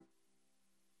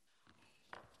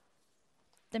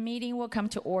The meeting will come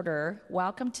to order.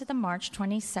 Welcome to the March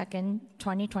 22nd,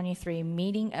 2023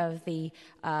 meeting of the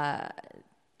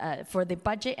for the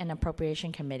Budget and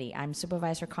Appropriation Committee. I'm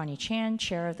Supervisor Connie Chan,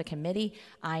 Chair of the committee.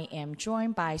 I am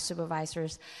joined by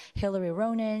Supervisors Hillary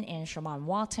Ronan and Shaman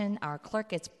Walton. Our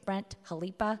clerk is Brent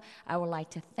Halipa. I would like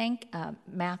to thank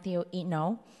Matthew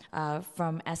Eno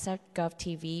from SF Gov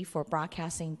TV for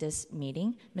broadcasting this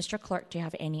meeting. Mr. Clerk, do you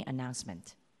have any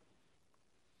announcement?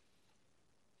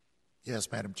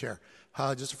 Yes, Madam Chair.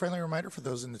 Just a friendly reminder for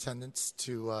those in attendance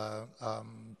to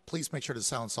please make sure to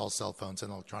silence all cell phones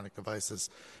and electronic devices,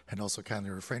 and also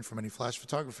kindly refrain from any flash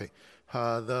photography.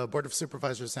 The Board of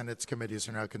Supervisors and its committees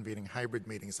are now convening hybrid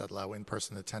meetings that allow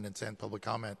in-person attendance and public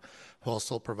comment while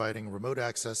still providing remote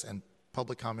access and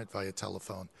public comment via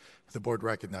telephone. The board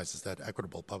recognizes that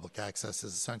equitable public access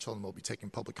is essential and will be taking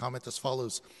public comment as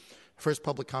follows. First,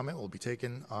 public comment will be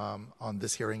taken on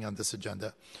this hearing on this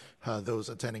agenda. Those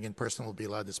attending in person will be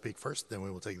allowed to speak first, then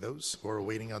we will take those who are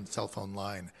waiting on the telephone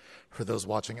line. For those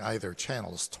watching either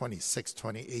channels 26,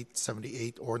 28,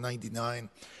 78, or 99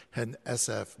 and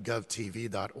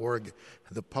sfgovtv.org,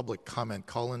 the public comment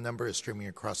call-in number is streaming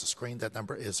across the screen. That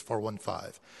number is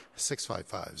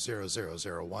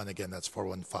 415-655-0001. Again, that's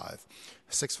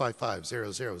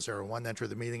 415-655-0001. Enter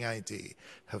the meeting ID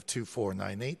of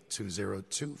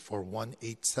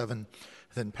 2498-202-4187,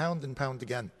 then pound and pound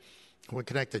again. When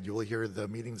connected, you will hear the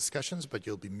meeting discussions, but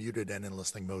you'll be muted and in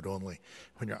listening mode only.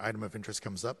 When your item of interest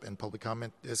comes up and public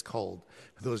comment is called,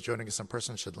 those joining us in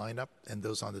person should line up, and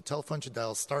those on the telephone should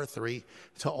dial *3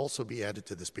 to also be added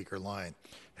to the speaker line.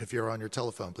 If you're on your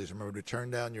telephone, please remember to turn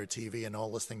down your TV and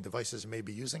all listening devices you may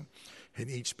be using, and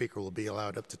each speaker will be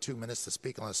allowed up to 2 minutes to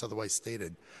speak unless otherwise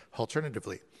stated.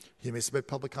 Alternatively, you may submit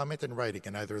public comment in writing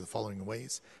in either of the following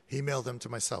ways. Email them to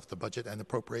myself, the Budget and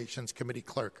Appropriations Committee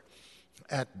Clerk,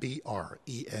 at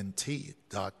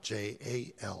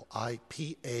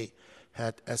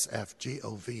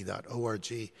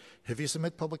brent.jalipa@sfgov.org. If you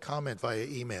submit public comment via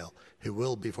email, it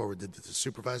will be forwarded to the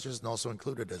supervisors and also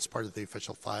included as part of the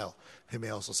official file. You may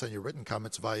also send your written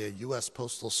comments via U.S.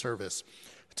 Postal Service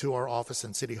to our office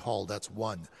in City Hall. That's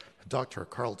 1 Dr.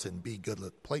 Carlton B.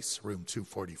 Goodlett Place, room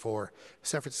 244,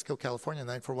 San Francisco, California,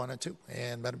 94102.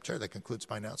 And Madam Chair, that concludes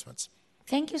my announcements.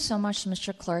 Thank you so much,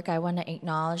 Mr. Clerk. I want to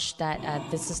acknowledge that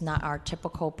this is not our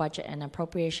typical Budget and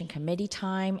Appropriation Committee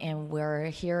time, and we're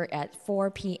here at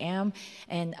 4 p.m.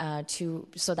 and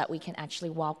so that we can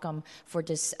actually welcome for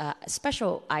this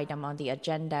special item on the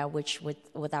agenda, which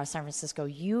with our San Francisco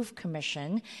Youth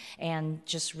Commission, and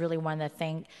just really want to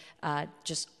thank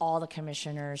just all the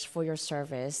commissioners for your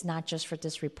service, not just for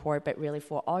this report, but really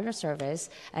for all your service.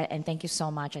 And thank you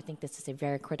so much. I think this is a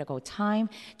very critical time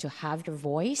to have your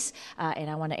voice. And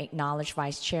I want to acknowledge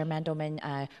Vice Chair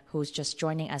Mandelman, who's just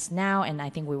joining us now, and I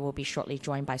think we will be shortly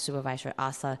joined by Supervisor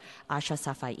Asha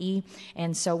Safai.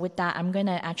 And so with that, I'm going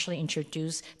to actually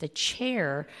introduce the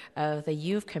Chair of the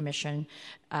Youth Commission,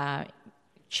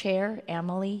 Chair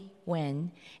Emily Nguyen,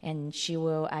 and she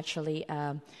will actually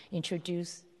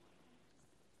introduce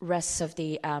rest of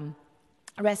the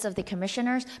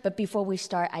commissioners. But before we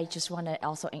start, I just want to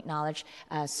also acknowledge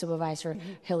Supervisor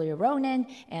Hillary Ronan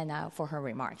and for her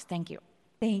remarks. Thank you.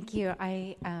 Thank you.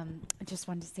 I just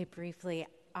wanted to say briefly,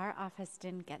 our office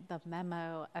didn't get the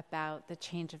memo about the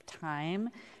change of time,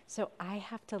 so I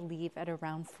have to leave at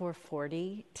around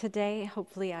 4:40 today.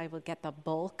 Hopefully I will get the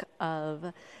bulk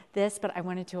of this, but I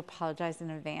wanted to apologize in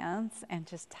advance and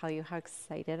just tell you how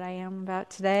excited I am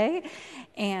about today.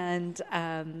 And,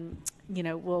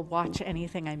 we'll watch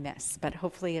anything I miss, but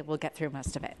hopefully we'll get through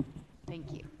most of it.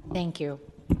 Thank you. Thank you.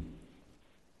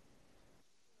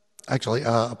 Actually,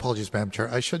 apologies, Madam Chair.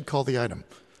 I should call the item.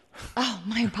 Oh,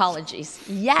 my apologies.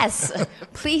 Yes,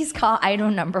 please call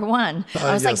item number 1.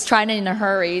 I was yes. trying in a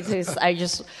hurry.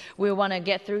 We want to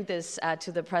get through this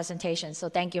to the presentation. So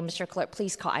thank you, Mr. Clerk.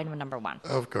 Please call item number 1.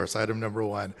 Of course. Item number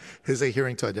 1 is a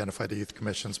hearing to identify the Youth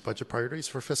Commission's budget priorities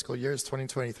for fiscal years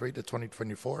 2023 to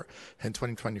 2024 and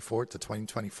 2024 to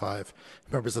 2025.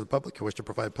 Members of the public who wish to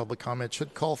provide public comment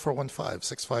should call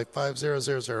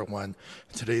 415-655-0001.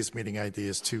 Today's meeting ID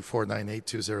is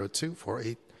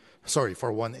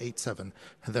 2498-202-4187,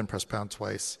 and then press pound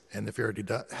twice. And if you already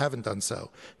haven't done so,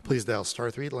 please dial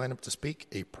 *3 to line up to speak.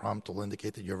 A prompt will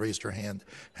indicate that you raised your hand,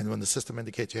 and when the system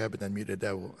indicates you have been unmuted,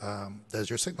 that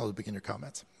is your signal to begin your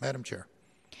comments. Madam Chair.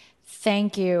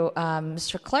 Thank you,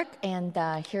 Mr. Clerk. And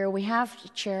here we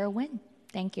have Chair Nguyen.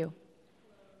 Thank you.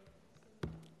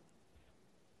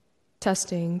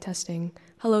 Testing.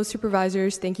 Hello,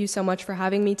 supervisors. Thank you so much for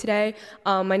having me today.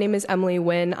 My name is Emily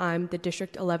Nguyen. I'm the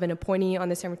District 11 appointee on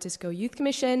the San Francisco Youth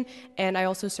Commission, and I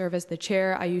also serve as the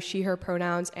chair. I use she, her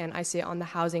pronouns, and I sit on the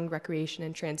Housing, Recreation,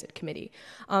 and Transit Committee.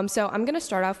 So I'm going to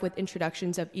start off with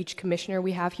introductions of each commissioner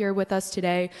we have here with us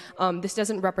today. This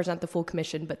doesn't represent the full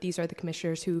commission, but these are the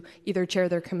commissioners who either chair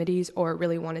their committees or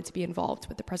really wanted to be involved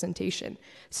with the presentation.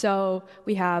 So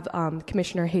we have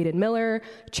Commissioner Hayden Miller,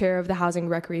 chair of the Housing,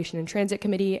 Recreation, and Transit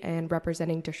Committee, and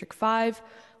representing District 5.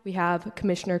 We have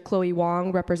Commissioner Chloe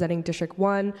Wong representing District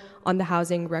 1 on the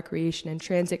Housing, Recreation, and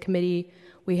Transit Committee.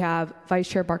 We have Vice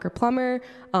Chair Barker Plummer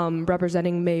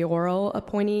representing mayoral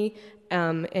appointee,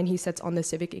 and he sits on the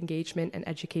Civic Engagement and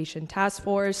Education Task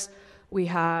Force. We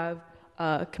have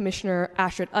Commissioner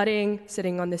Astrid Udding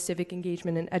sitting on the Civic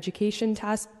Engagement and Education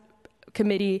Task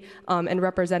Committee and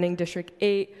representing District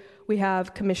 8. We have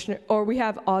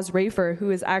Oz Rafer, who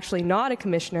is actually not a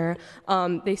commissioner.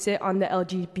 They sit on the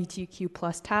LGBTQ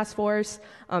plus task force,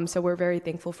 so we're very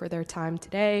thankful for their time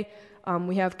today.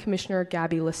 We have Commissioner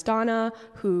Gabby Listana,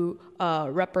 who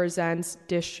represents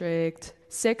District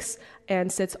 6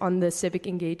 and sits on the Civic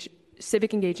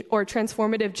or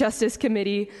Transformative Justice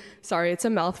Committee. Sorry, it's a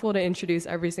mouthful to introduce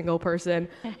every single person.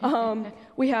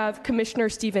 We have Commissioner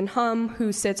Stephen Hum,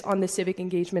 who sits on the Civic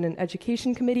Engagement and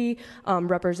Education Committee,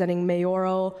 representing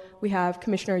mayoral. We have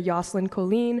Commissioner Yoselin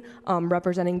Colleen,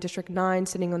 representing District 9,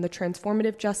 sitting on the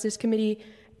Transformative Justice Committee.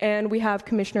 And we have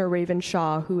Commissioner Raven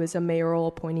Shaw, who is a mayoral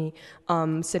appointee,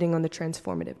 sitting on the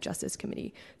Transformative Justice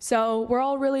Committee. So we're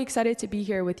all really excited to be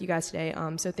here with you guys today.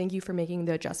 So thank you for making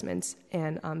the adjustments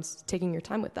and taking your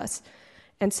time with us.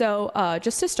 And so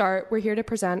just to start, we're here to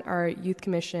present our Youth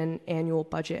Commission annual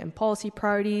budget and policy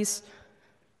priorities.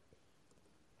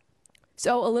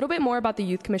 So a little bit more about the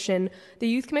Youth Commission. The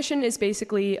Youth Commission is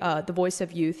basically the voice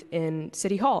of youth in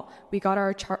City Hall. We got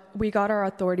our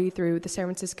authority through the San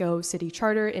Francisco City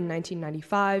Charter in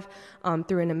 1995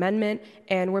 through an amendment,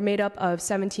 and we're made up of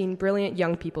 17 brilliant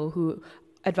young people who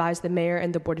advise the mayor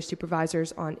and the board of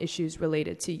supervisors on issues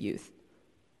related to youth.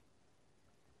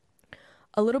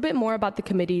 A little bit more about the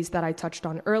committees that I touched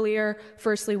on earlier.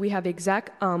 Firstly, we have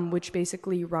Exec, which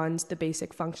basically runs the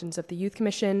basic functions of the Youth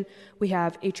Commission. We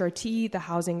have HRT, the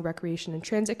Housing, Recreation, and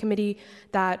Transit Committee,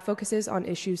 that focuses on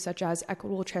issues such as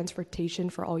equitable transportation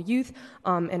for all youth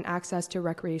and access to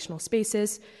recreational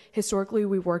spaces. Historically,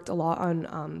 we worked a lot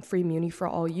on free muni for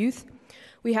all youth.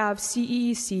 We have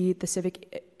CEEC, the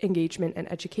Civic Engagement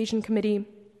and Education Committee,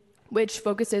 which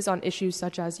focuses on issues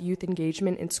such as youth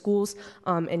engagement in schools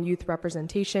and youth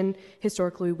representation.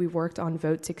 Historically, we've worked on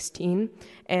Vote 16.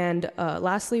 And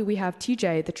lastly, we have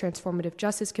TJ, the Transformative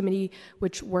Justice Committee,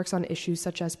 which works on issues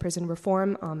such as prison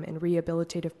reform and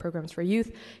rehabilitative programs for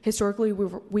youth. Historically,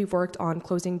 we've worked on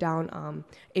closing down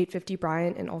 850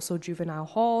 Bryant and also Juvenile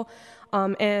Hall.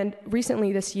 And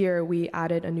recently this year, we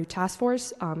added a new task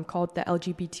force called the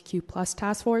LGBTQ plus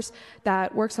task force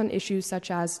that works on issues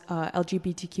such as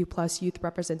LGBTQ plus youth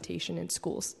representation in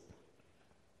schools.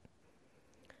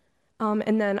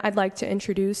 And then I'd like to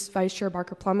introduce Vice Chair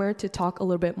Barker Plummer to talk a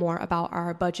little bit more about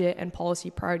our budget and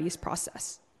policy priorities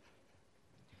process.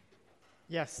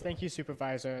 Yes, thank you,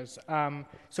 supervisors.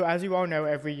 So as you all know,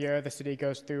 every year the city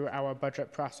goes through our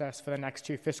budget process for the next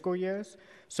 2 fiscal years.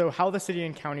 So how the city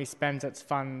and county spends its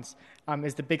funds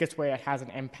is the biggest way it has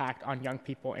an impact on young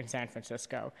people in San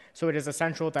Francisco. So it is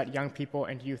essential that young people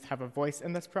and youth have a voice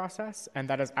in this process, and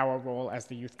that is our role as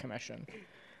the Youth Commission.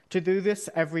 To do this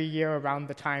every year around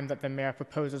the time that the mayor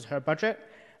proposes her budget,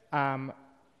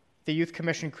 the Youth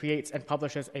Commission creates and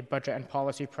publishes a Budget and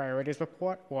Policy Priorities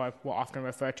Report, or we'll often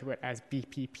refer to it as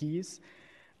BPPs,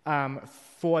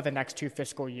 for the next 2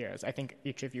 fiscal years. I think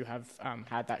each of you have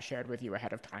had that shared with you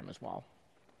ahead of time as well.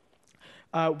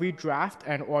 We draft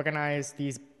and organize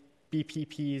these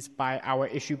BPPs by our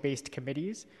issue-based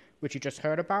committees, which you just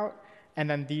heard about, and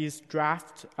then these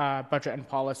draft budget and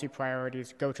policy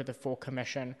priorities go to the full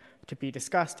commission to be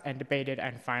discussed and debated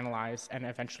and finalized and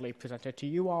eventually presented to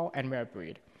you all and Mayor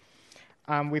Breed.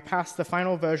 We passed the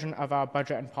final version of our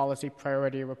budget and policy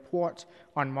priority report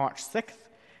on March 6th,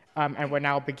 and we're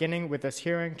now beginning with this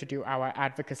hearing to do our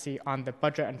advocacy on the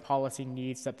budget and policy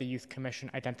needs that the Youth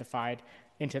Commission identified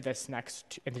into these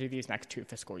next 2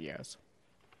 fiscal years.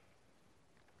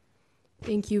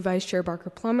 Thank you, Vice Chair Barker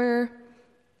Plummer.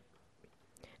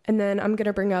 And then I'm going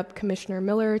to bring up Commissioner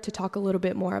Miller to talk a little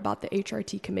bit more about the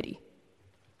HRT committee.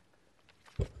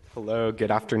 Hello,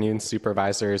 good afternoon,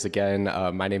 supervisors. Again,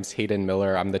 my name's Hayden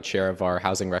Miller. I'm the chair of our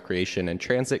Housing, Recreation, and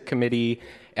Transit Committee,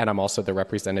 and I'm also the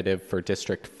representative for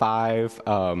District 5.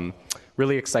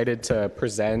 Really excited to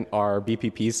present our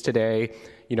BPPs today.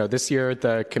 You know, this year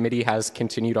the committee has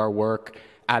continued our work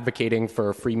advocating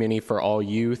for free muni for all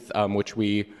youth, which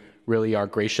we really are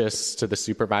gracious to the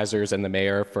supervisors and the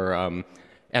mayor for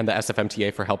and the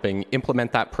SFMTA for helping implement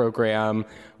that program.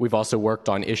 We've also worked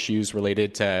on issues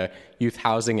related to youth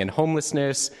housing and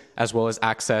homelessness, as well as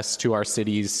access to our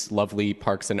city's lovely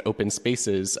parks and open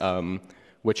spaces,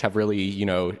 which have really,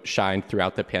 shined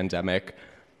throughout the pandemic.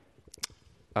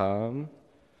 One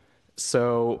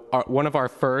of our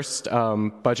first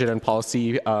budget and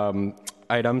policy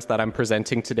items that I'm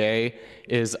presenting today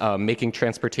is making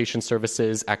transportation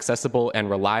services accessible and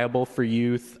reliable for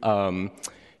youth.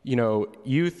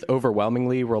 Youth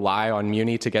overwhelmingly rely on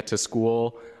Muni to get to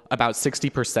school. About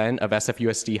 60% of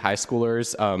SFUSD high schoolers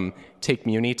take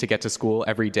Muni to get to school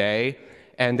every day.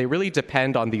 And they really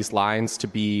depend on these lines to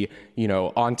be,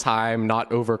 on time,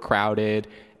 not overcrowded,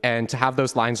 and to have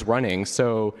those lines running.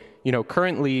 So,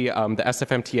 currently the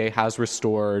SFMTA has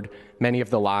restored many of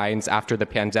the lines after the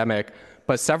pandemic,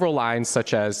 but several lines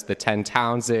such as the 10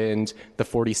 Townsend, the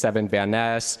 47 Van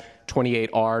Ness,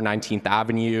 28R 19th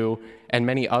Avenue, and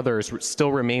many others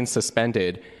still remain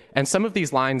suspended. And some of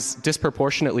these lines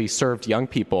disproportionately served young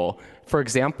people. For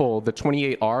example, the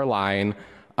 28R line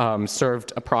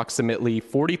served approximately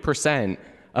 40%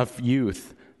 of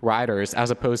youth riders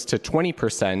as opposed to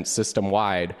 20%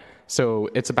 system-wide. So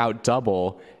it's about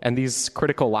double, and these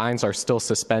critical lines are still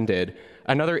suspended.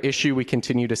 Another issue we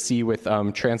continue to see with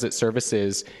transit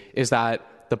services is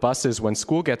that the buses, when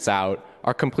school gets out,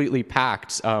 are completely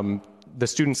packed. The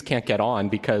students can't get on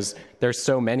because there's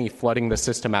so many flooding the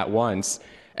system at once.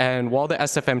 And while the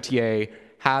SFMTA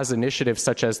has initiatives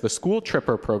such as the School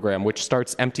Tripper program, which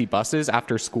starts empty buses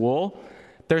after school,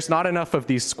 there's not enough of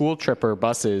these School Tripper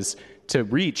buses to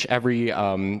reach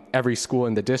every school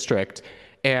in the district.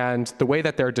 And the way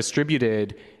that they're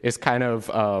distributed is kind of,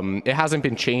 it hasn't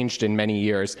been changed in many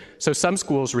years. So some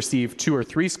schools receive 2 or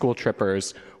 3 school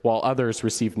trippers, while others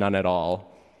receive none at all.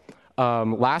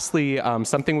 Lastly,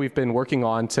 something we've been working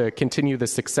on to continue the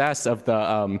success of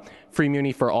the Free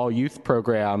Muni for All Youth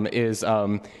program is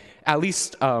at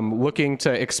least looking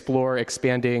to explore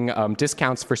expanding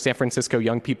discounts for San Francisco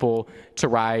young people to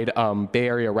ride Bay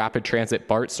Area Rapid Transit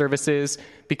BART services,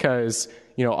 because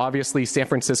obviously San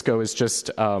Francisco is just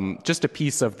a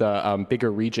piece of the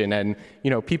bigger region, and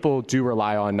people do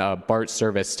rely on BART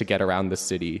service to get around the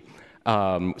city.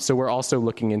 So we're also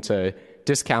looking into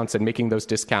discounts and making those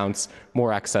discounts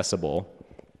more accessible.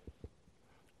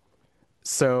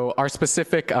 So our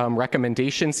specific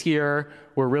recommendations here,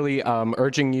 we're really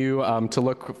urging you to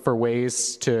look for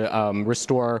ways to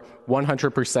restore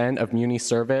 100% of Muni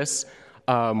service.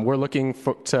 We're looking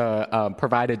to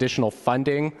provide additional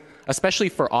funding, especially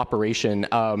for operation.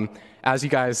 As you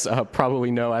guys probably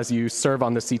know, as you serve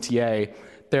on the CTA,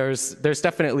 there's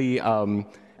definitely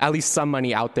at least some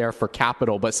money out there for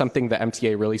capital, but something the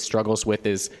MTA really struggles with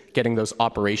is getting those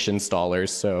operations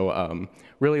dollars. So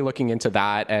really looking into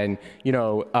that, and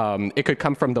it could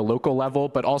come from the local level,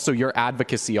 but also your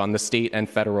advocacy on the state and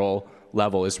federal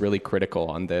level is really critical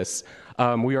on this.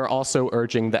 We are also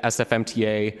urging the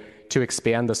SFMTA to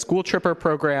expand the school tripper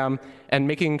program and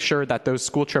making sure that those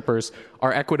school trippers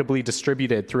are equitably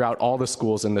distributed throughout all the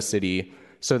schools in the city,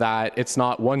 so that it's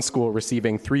not one school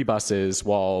receiving 3 buses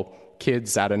while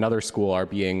kids at another school are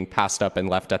being passed up and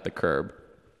left at the curb.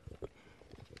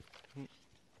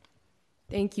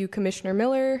 Thank you, Commissioner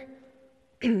Miller.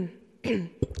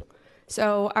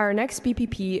 So our next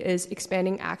BPP is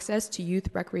expanding access to youth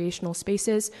recreational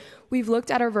spaces. We've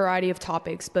looked at a variety of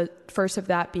topics, but first of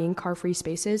that being car-free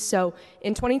spaces. So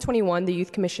in 2021, the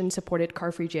Youth Commission supported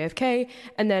car-free JFK,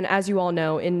 and then as you all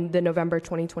know, in the November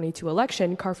 2022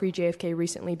 election, car-free JFK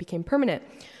recently became permanent.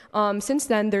 Since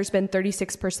then, there's been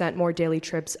 36% more daily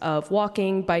trips of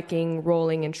walking, biking,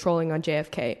 rolling, and strolling on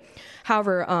JFK.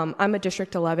 However, I'm a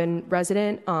District 11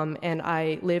 resident, and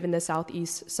I live in the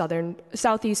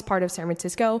southeast part of San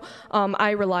Francisco.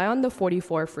 I rely on the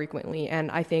 44 frequently,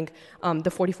 and I think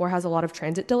the 44 has a lot of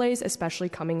transit delays, especially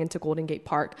coming into Golden Gate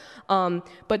Park.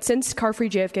 But since Car-Free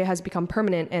JFK has become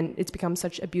permanent and it's become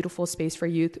such a beautiful space for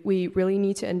youth, we really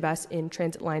need to invest in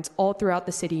transit lines all throughout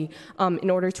the city in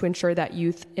order to ensure that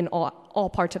youth in all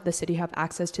parts of the city have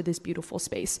access to this beautiful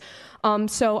space.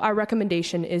 So our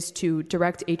recommendation is to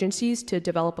direct agencies to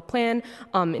develop a plan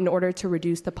in order to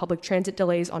reduce the public transit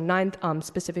delays on 9th,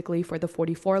 specifically for the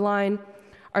 44 line.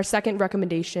 Our second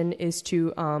recommendation is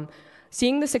to,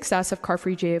 seeing the success of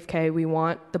Car-Free JFK, we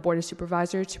want the Board of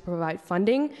Supervisors to provide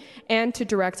funding and to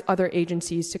direct other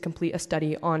agencies to complete a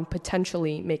study on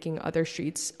potentially making other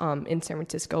streets in San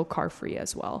Francisco car-free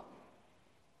as well.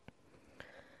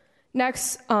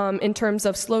 Next, in terms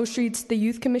of slow streets, the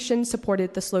Youth Commission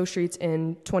supported the slow streets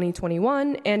in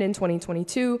 2021 and in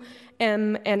 2022.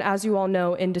 And as you all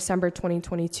know, in December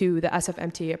 2022, the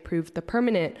SFMTA approved the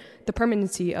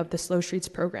permanency of the slow streets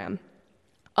program.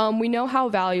 We know how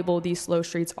valuable these slow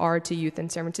streets are to youth in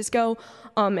San Francisco,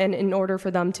 and in order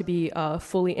for them to be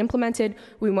fully implemented,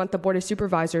 we want the Board of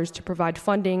Supervisors to provide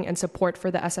funding and support for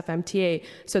the SFMTA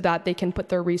so that they can put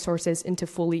their resources into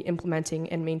fully implementing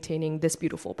and maintaining this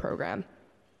beautiful program.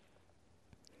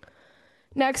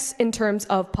 Next, in terms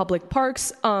of public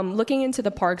parks, looking into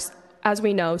the parks, as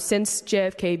we know, since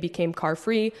JFK became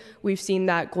car-free, we've seen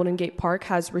that Golden Gate Park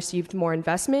has received more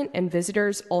investment and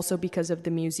visitors also because of the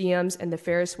museums and the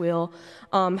Ferris wheel.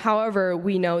 However,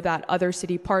 we know that other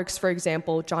city parks, for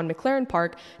example, John McLaren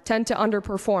Park, tend to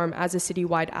underperform as a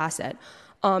citywide asset.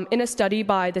 In a study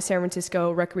by the San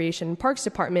Francisco Recreation and Parks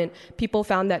Department, people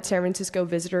found that San Francisco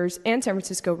visitors and San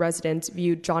Francisco residents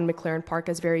viewed John McLaren Park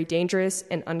as very dangerous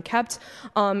and unkept.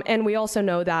 And we also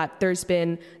know that there's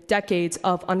been decades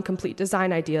of incomplete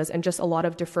design ideas and just a lot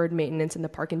of deferred maintenance in the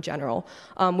park in general.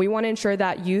 We want to ensure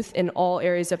that youth in all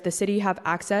areas of the city have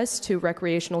access to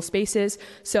recreational spaces,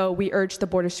 so we urge the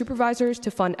Board of Supervisors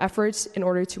to fund efforts in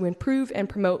order to improve and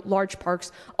promote large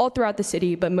parks all throughout the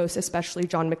city, but most especially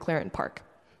John McLaren Park.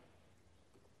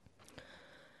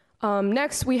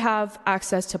 Next, we have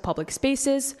access to public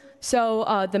spaces.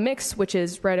 So the Mix, which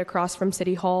is right across from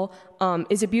City Hall,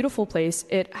 is a beautiful place.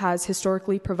 It has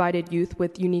historically provided youth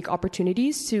with unique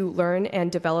opportunities to learn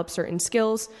and develop certain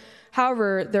skills.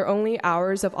 However, their only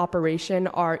hours of operation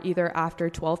are either after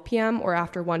 12 p.m. or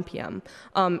after 1 p.m.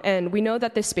 And we know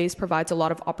that this space provides a lot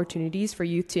of opportunities for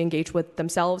youth to engage with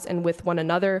themselves and with one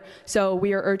another. So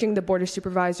we are urging the Board of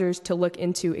Supervisors to look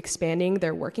into expanding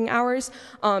their working hours,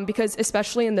 because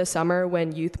especially in the summer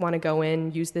when youth want to go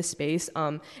in, use this space,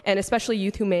 and especially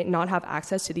youth who may not have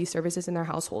access to these services in their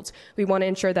households, we want to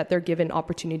ensure that they're given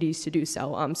opportunities to do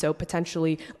so. So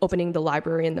potentially opening the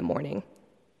library in the morning.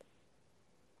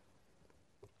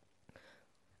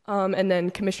 And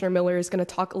then Commissioner Miller is going to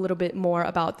talk a little bit more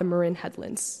about the Marin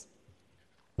Headlands.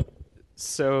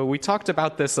 So we talked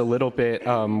about this a little bit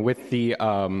with the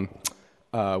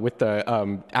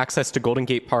access to Golden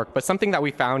Gate Park, but something that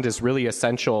we found is really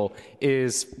essential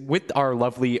is with our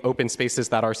lovely open spaces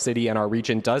that our city and our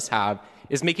region does have,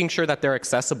 is making sure that they're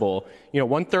accessible.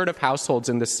 1/3 of households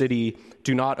in the city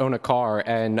do not own a car,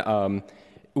 and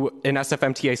an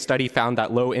SFMTA study found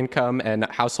that low income and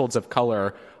households of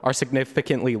color are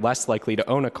significantly less likely to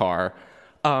own a car.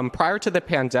 Prior to the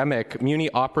pandemic, Muni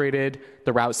operated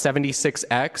the Route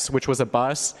 76X, which was a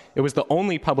bus. It was the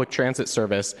only public transit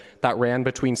service that ran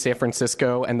between San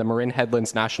Francisco and the Marin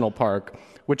Headlands National Park,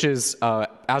 which is,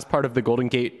 as part of the Golden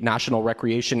Gate National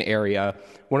Recreation Area,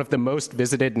 one of the most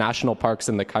visited national parks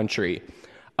in the country.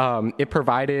 It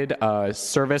provided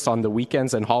service on the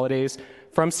weekends and holidays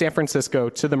from San Francisco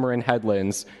to the Marin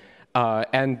Headlands.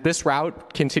 And this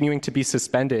route continuing to be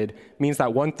suspended means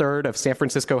that 1/3 of San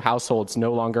Francisco households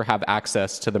no longer have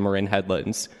access to the Marin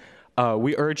Headlands.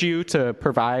 We urge you to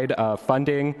provide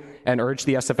funding and urge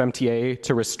the SFMTA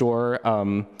to restore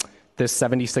this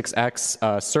 76X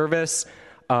service.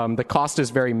 The cost is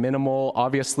very minimal.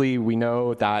 Obviously, we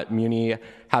know that Muni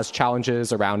has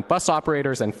challenges around bus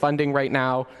operators and funding right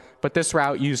now, but this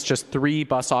route used just 3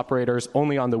 bus operators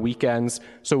only on the weekends,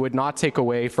 so it would not take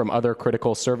away from other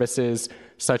critical services,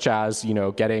 such as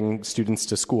getting students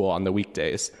to school on the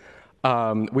weekdays.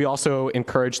 We also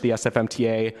encourage the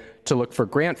SFMTA to look for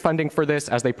grant funding for this,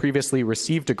 as they previously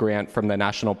received a grant from the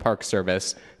National Park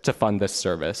Service to fund this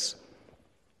service.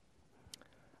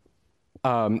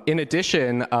 In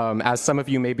addition, as some of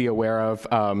you may be aware of,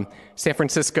 San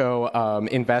Francisco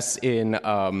invests in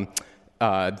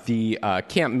the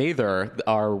Camp Mather,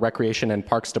 our Recreation and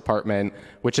Parks Department,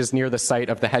 which is near the site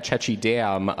of the Hetch Hetchy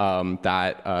Dam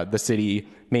that the city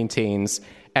maintains.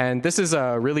 And this is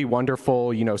a really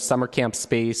wonderful, summer camp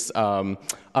space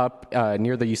up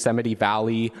near the Yosemite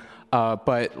Valley.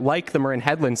 But like the Marin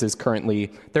Headlands is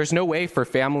currently, there's no way for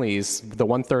families, the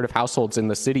 1/3 of households in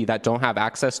the city that don't have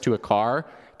access to a car,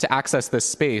 to access this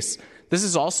space. This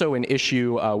is also an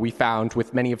issue we found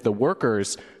with many of the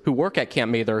workers who work at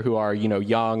Camp Mather, who are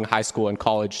young high school and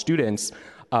college students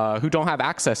who don't have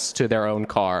access to their own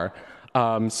car.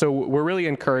 So we're really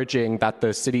encouraging that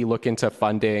the city look into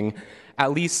funding.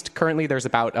 At least currently there's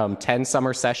about 10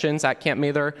 summer sessions at Camp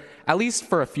Mather. At least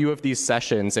for a few of these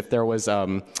sessions, if there was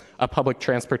a public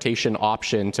transportation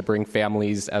option to bring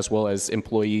families as well as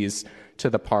employees to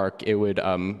the park, it would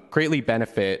greatly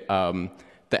benefit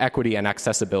the equity and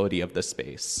accessibility of the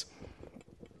space.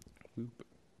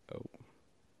 Oh.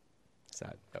 Is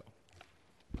that?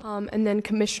 Oh. And then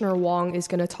Commissioner Wong is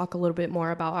going to talk a little bit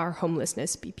more about our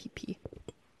homelessness BPP.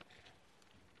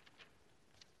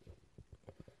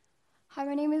 Hi,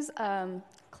 my name is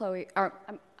Chloe.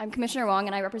 I'm Commissioner Wong,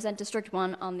 and I represent District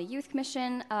 1 on the Youth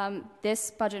Commission.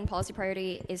 This budget and policy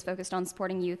priority is focused on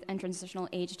supporting youth and transitional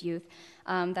aged youth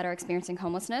that are experiencing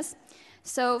homelessness.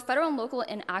 So federal and local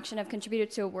inaction have contributed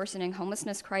to a worsening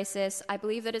homelessness crisis. I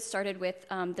believe that it started with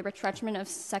the retrenchment of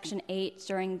Section 8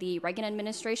 during the Reagan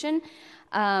administration.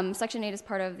 Section 8 is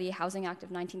part of the Housing Act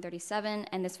of 1937,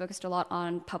 and this focused a lot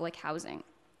on public housing.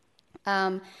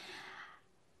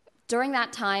 During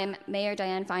that time, Mayor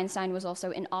Dianne Feinstein was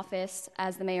also in office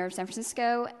as the mayor of San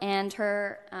Francisco, and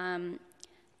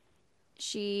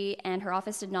she and her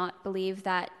office did not believe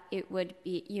that it would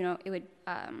be,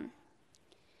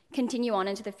 continue on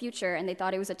into the future, and they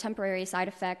thought it was a temporary side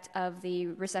effect of the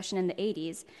recession in the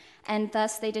 80s, and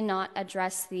thus they did not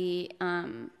address the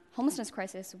homelessness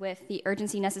crisis with the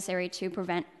urgency necessary to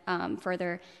prevent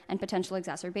further and potential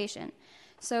exacerbation.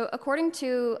 So according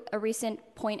to a recent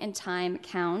point-in-time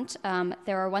count,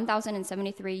 there are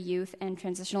 1,073 youth and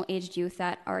transitional aged youth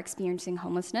that are experiencing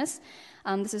homelessness.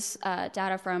 This is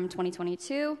data from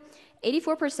 2022.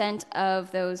 84%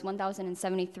 of those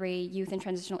 1,073 youth and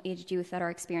transitional aged youth that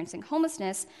are experiencing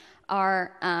homelessness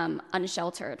are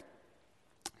unsheltered.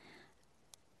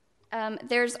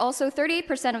 There's also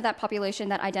 38% of that population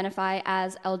that identify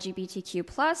as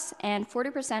LGBTQ+, and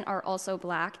 40% are also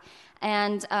Black,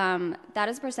 and that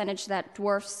is a percentage that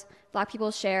dwarfs Black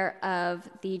people's share of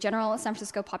the general San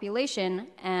Francisco population,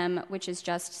 which is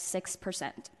just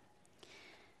 6%.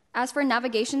 As for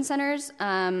navigation centers,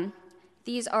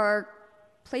 these are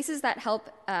places that help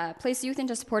place youth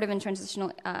into supportive and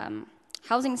transitional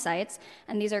housing sites,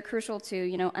 and these are crucial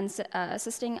to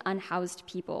assisting unhoused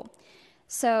people.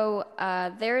 So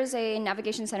there is a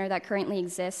navigation center that currently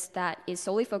exists that is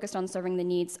solely focused on serving the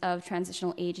needs of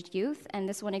transitional aged youth, and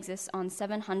this one exists on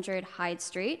 700 Hyde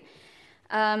Street.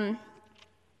 The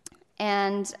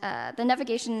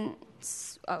navigation,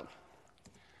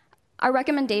 our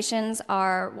recommendations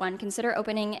are: 1, consider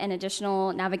opening an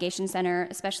additional navigation center,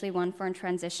 especially one for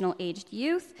transitional aged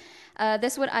youth.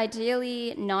 This would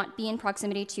ideally not be in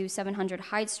proximity to 700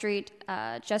 Hyde Street,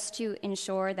 just to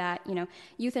ensure that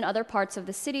youth in other parts of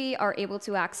the city are able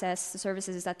to access the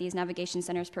services that these navigation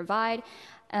centers provide.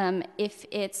 If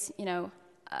it's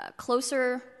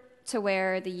closer to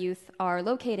where the youth are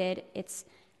located, it's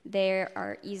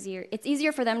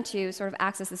easier for them to sort of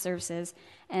access the services,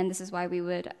 and this is why we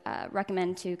would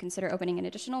recommend to consider opening an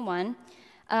additional one.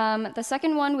 The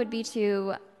second one would be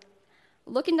to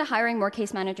look into hiring more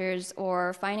case managers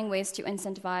or finding ways to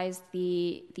incentivize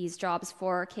these jobs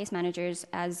for case managers.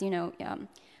 As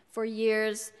for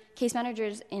years, case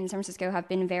managers in San Francisco have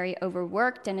been very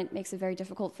overworked, and it makes it very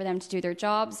difficult for them to do their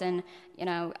jobs and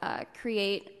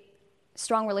create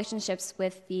strong relationships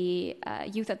with the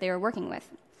youth that they are working with.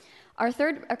 Our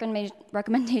third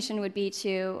recommendation would be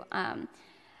to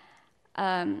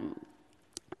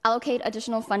allocate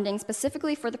additional funding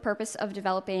specifically for the purpose of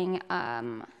developing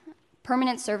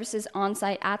permanent services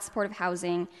on-site at supportive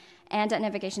housing and at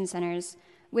navigation centers.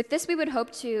 With this, we would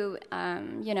hope to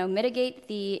mitigate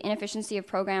the inefficiency of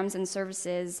programs and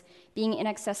services being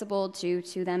inaccessible due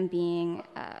to them being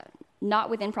not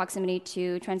within proximity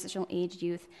to transitional aged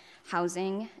youth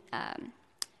housing.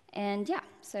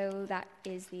 So that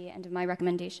is the end of my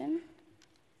recommendation.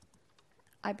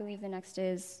 I believe the next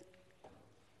is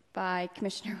by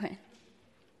Commissioner Wynn.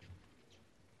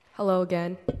 Hello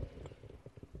again.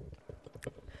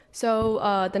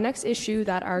 So the next issue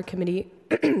that our committee,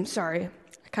 sorry,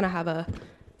 I kind of have a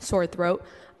sore throat.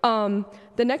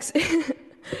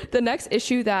 The next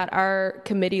issue that our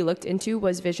committee looked into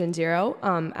was Vision Zero.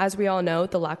 As we all know,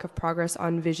 the lack of progress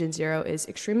on Vision Zero is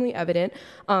extremely evident.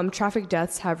 Traffic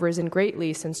deaths have risen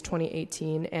greatly since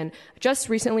 2018, and just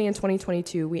recently in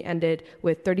 2022, we ended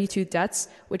with 32 deaths,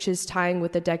 which is tying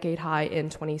with the decade high in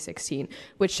 2016,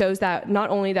 which shows that not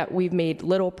only that we've made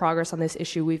little progress on this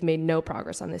issue, we've made no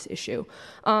progress on this issue.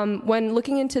 When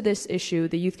looking into this issue,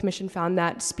 the Youth Commission found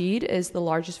that speed is the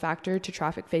largest factor to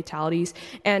traffic fatalities,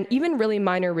 and even really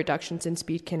minor reductions in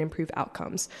speed can improve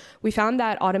outcomes. We found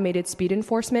that automated speed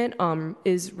enforcement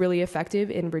is really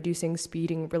effective in reducing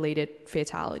speeding-related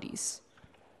fatalities.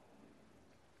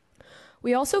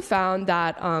 We also found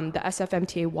that the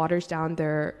SFMTA waters down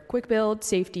their quick build,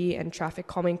 safety, and traffic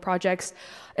calming projects,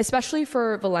 especially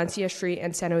for Valencia Street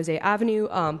and San Jose Avenue.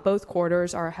 Both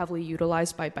corridors are heavily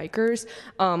utilized by bikers.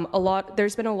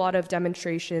 There's been a lot of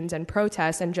demonstrations and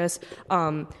protests, and just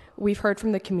we've heard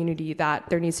from the community that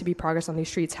there needs to be progress on these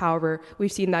streets. However,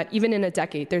 we've seen that even in a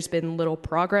decade, there's been little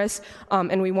progress,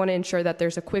 and we want to ensure that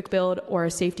there's a quick build or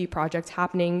a safety project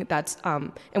happening.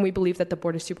 And we believe that the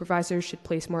Board of Supervisors should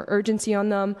place more urgency on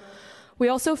them. We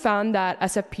also found that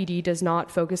SFPD does not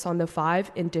focus on the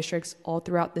 5 in districts all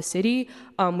throughout the city.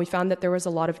 We found that there was a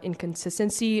lot of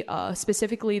inconsistency.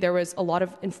 Specifically, there was a lot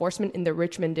of enforcement in the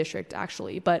Richmond district,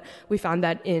 actually, but we found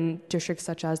that in districts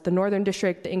such as the Northern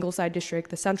District, the Ingleside District,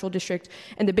 the Central District,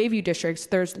 and the Bayview districts,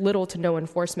 there's little to no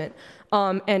enforcement.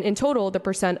 And in total, the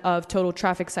percent of total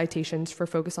traffic citations for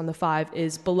focus on the 5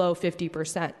 is below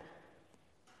 50%.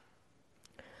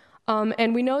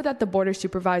 And we know that the Board of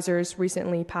Supervisors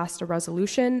recently passed a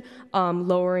resolution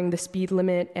lowering the speed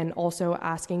limit and also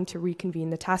asking to reconvene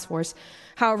the task force.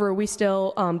 However, we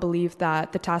still believe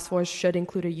that the task force should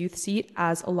include a youth seat,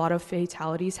 as a lot of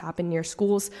fatalities happen near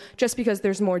schools just because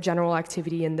there's more general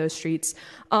activity in those streets.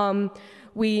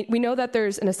 We know that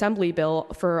there's an assembly bill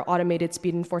for automated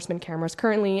speed enforcement cameras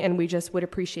currently, and we just would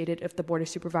appreciate it if the Board of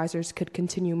Supervisors could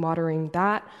continue monitoring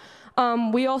that.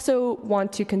 We also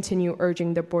want to continue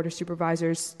urging the Board of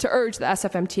Supervisors to urge the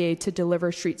SFMTA to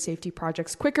deliver street safety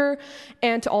projects quicker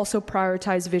and to also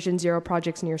prioritize Vision Zero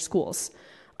projects near schools.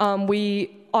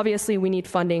 We need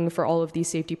funding for all of these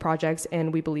safety projects,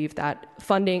 and we believe that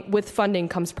with funding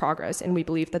comes progress, and we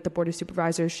believe that the Board of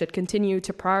Supervisors should continue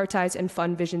to prioritize and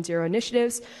fund Vision Zero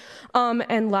initiatives.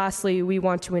 And lastly, we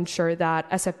want to ensure that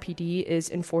SFPD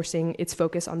is enforcing its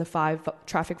focus on the 5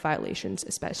 traffic violations,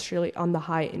 especially on the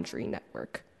high injury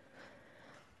network.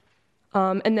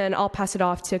 And then I'll pass it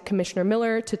off to Commissioner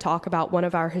Miller to talk about one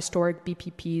of our historic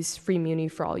BPPs, Free Muni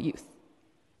for All Youth.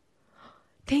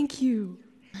 Thank you.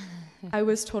 I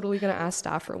was totally going to ask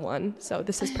staff for one, so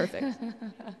this is perfect.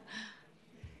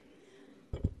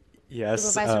 Yes.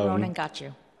 Supervisor Ronan got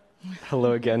you.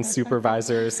 Hello again,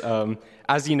 supervisors.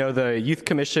 As you know, the Youth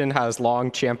Commission has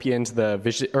long championed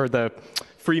the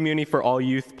Free Muni for All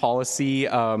Youth policy.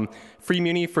 Free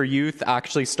Muni for Youth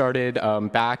actually started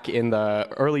back in the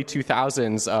early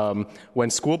 2000s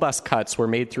when school bus cuts were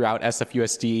made throughout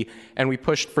SFUSD, and we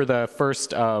pushed for the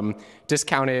first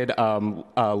discounted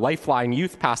Lifeline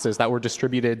youth passes that were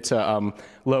distributed to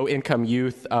low-income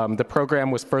youth. The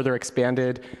program was further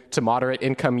expanded to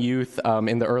moderate-income youth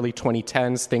in the early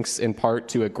 2010s, thanks in part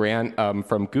to a grant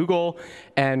from Google.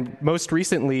 And most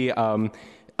recently,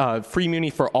 Free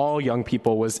Muni for all young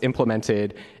people was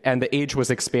implemented, and the age was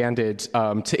expanded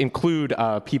to include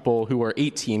people who were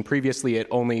 18. Previously, it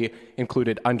only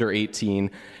included under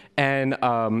 18. And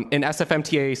an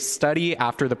SFMTA study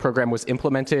after the program was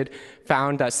implemented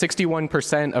found that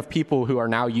 61% of people who are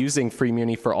now using Free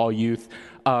Muni for all youth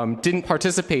didn't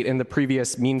participate in the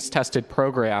previous means-tested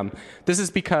program. This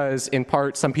is because, in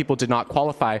part, some people did not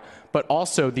qualify, but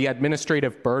also the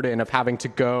administrative burden of having to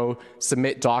go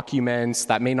submit documents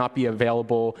that may not be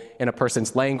available in a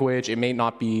person's language, it may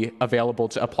not be available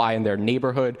to apply in their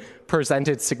neighborhood,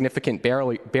 presented significant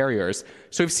barriers.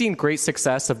 So we've seen great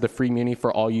success of the Free Muni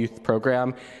for All Youth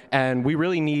program, and we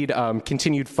really need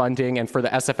continued funding and for the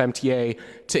SFMTA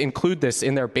to include this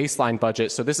in their baseline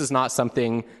budget. So this is not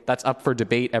something that's up for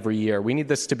debate every year. We need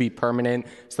this to be permanent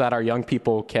so that our young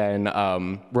people can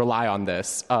rely on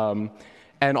this.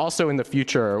 And also in the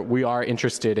future, we are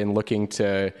interested in looking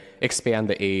to expand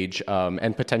the age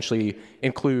and potentially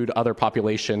include other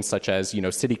populations such as,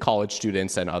 city college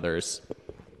students and others.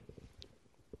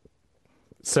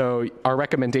 So our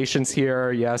recommendations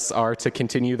here, yes, are to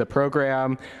continue the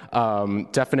program,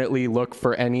 definitely look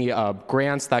for any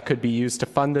grants that could be used to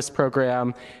fund this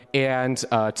program, and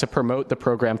to promote the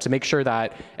program, to make sure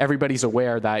that everybody's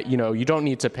aware that, you don't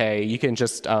need to pay, you can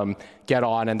just get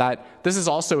on, and that this is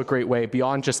also a great way,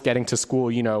 beyond just getting to school,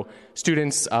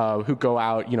 students who go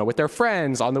out, with their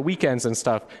friends on the weekends and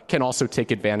stuff can also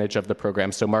take advantage of the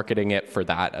program, so marketing it for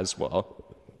that as well.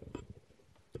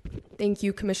 Thank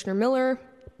you, Commissioner Miller.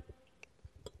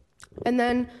 And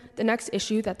then the next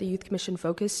issue that the Youth Commission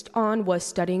focused on was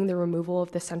studying the removal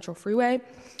of the Central Freeway.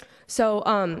 So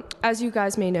as you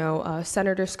guys may know,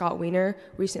 Senator Scott Wiener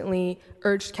recently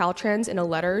urged Caltrans in a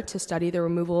letter to study the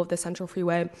removal of the Central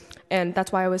Freeway, and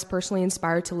that's why I was personally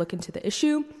inspired to look into the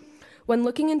issue. When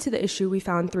looking into the issue, we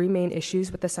found 3 main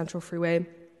issues with the Central Freeway.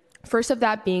 First of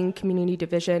that being community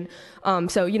division.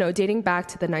 Dating back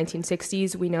to the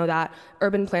 1960s, we know that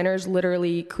urban planners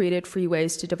literally created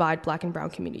freeways to divide Black and brown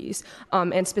communities.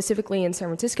 And specifically in San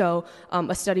Francisco,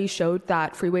 a study showed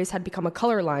that freeways had become a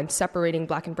color line separating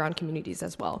Black and brown communities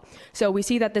as well. So we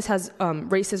see that this has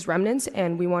racist remnants,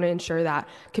 and we want to ensure that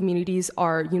communities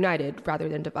are united rather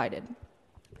than divided.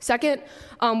 Second,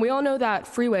 we all know that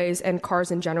freeways and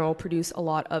cars in general produce a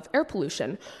lot of air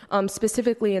pollution.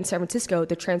 Specifically in San Francisco,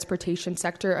 the transportation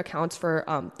sector accounts for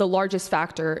the largest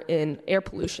factor in air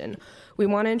pollution. We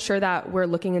want to ensure that we're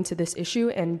looking into this issue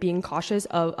and being cautious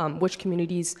of which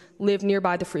communities live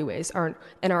nearby the freeways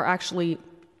and are actually,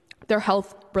 their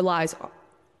health relies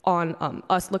on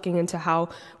us looking into how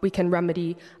we can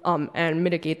remedy and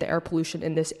mitigate the air pollution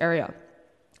in this area.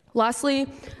 Lastly,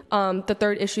 the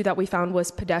third issue that we found was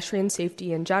pedestrian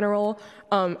safety in general.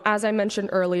 As I mentioned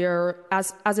earlier,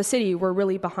 as a city, we're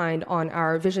really behind on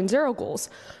our Vision Zero goals.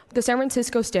 The San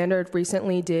Francisco Standard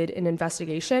recently did an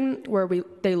investigation where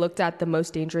they looked at the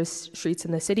most dangerous streets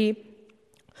in the city.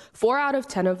 4 out of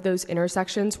 10 of those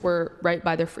intersections were right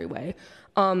by the freeway.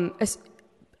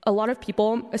 A lot of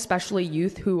people, especially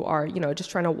youth who are,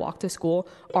 just trying to walk to school,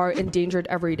 are endangered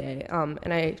every day.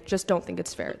 And I just don't think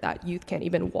it's fair that youth can't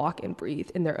even walk and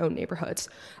breathe in their own neighborhoods.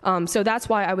 So that's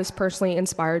why I was personally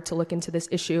inspired to look into this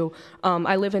issue.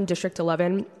 I live in District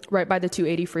 11, right by the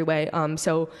 280 freeway.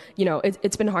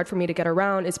 It's been hard for me to get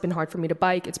around. It's been hard for me to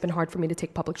bike. It's been hard for me to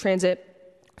take public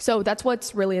transit. So that's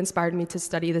what's really inspired me to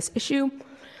study this issue.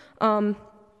 And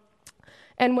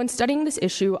when studying this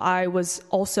issue,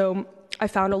 I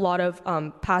found a lot of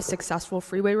past successful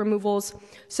freeway removals.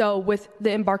 So with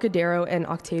the Embarcadero and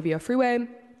Octavia freeway,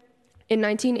 in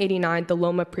 1989, the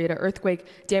Loma Prieta earthquake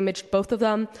damaged both of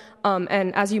them.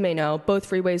 And as you may know, both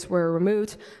freeways were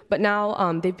removed, but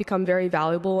now they've become very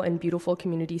valuable and beautiful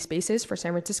community spaces for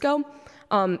San Francisco.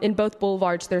 In both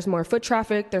boulevards, there's more foot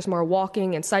traffic, there's more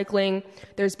walking and cycling.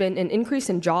 There's been an increase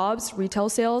in jobs, retail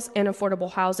sales, and affordable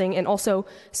housing. And also,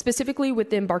 specifically with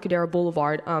the Embarcadero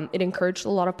Boulevard, it encouraged a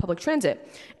lot of public transit.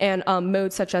 And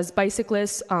modes such as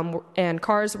bicyclists and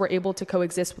cars were able to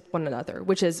coexist with one another,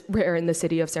 which is rare in the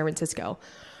city of San Francisco.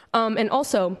 And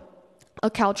also, a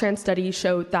Caltrans study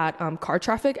showed that car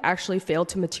traffic actually failed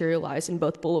to materialize in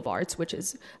both boulevards, which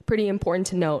is pretty important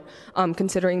to note,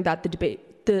 considering that the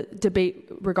debate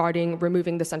regarding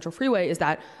removing the Central Freeway is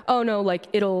that,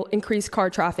 it'll increase car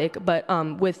traffic. But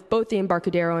with both the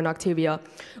Embarcadero and Octavia,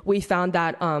 we found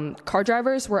that car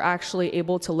drivers were actually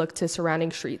able to look to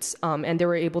surrounding streets, and they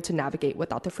were able to navigate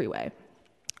without the freeway.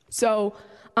 So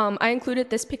I included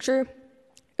this picture.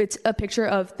 It's a picture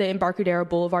of the Embarcadero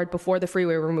Boulevard before the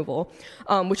freeway removal,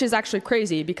 which is actually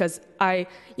crazy because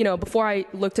before I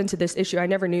looked into this issue, I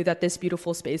never knew that this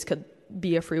beautiful space could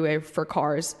be a freeway for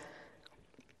cars.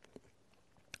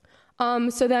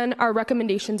 So then our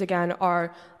recommendations again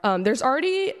are, there's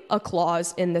already a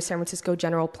clause in the San Francisco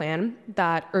General Plan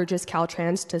that urges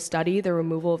Caltrans to study the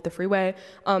removal of the freeway.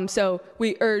 So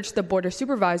we urge the Board of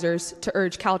Supervisors to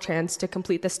urge Caltrans to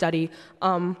complete the study.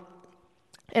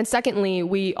 And secondly,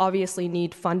 we obviously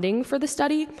need funding for the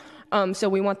study. So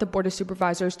we want the Board of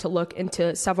Supervisors to look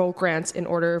into several grants in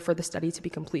order for the study to be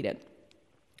completed.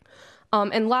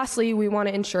 And lastly, we want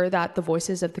to ensure that the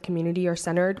voices of the community are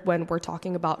centered when we're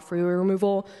talking about freeway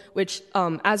removal, which,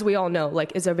 as we all know,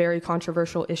 is a very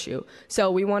controversial issue.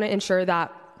 So we want to ensure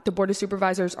that the Board of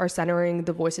Supervisors are centering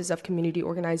the voices of community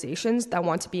organizations that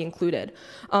want to be included.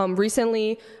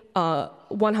 Recently,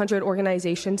 100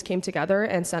 organizations came together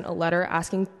and sent a letter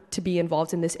asking to be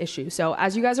involved in this issue. So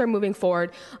as you guys are moving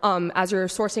forward, as you're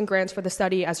sourcing grants for the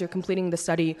study, as you're completing the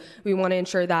study, we want to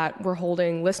ensure that we're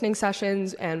holding listening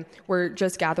sessions and we're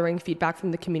just gathering feedback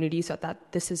from the community so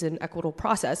that this is an equitable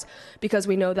process, because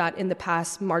we know that in the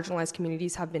past, marginalized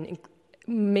communities have been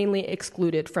mainly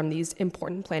excluded from these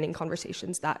important planning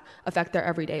conversations that affect their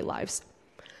everyday lives.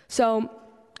 So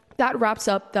that wraps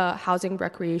up the Housing,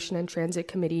 Recreation, and Transit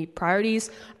Committee priorities.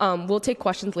 We'll take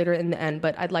questions later in the end,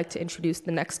 but I'd like to introduce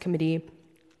the next committee,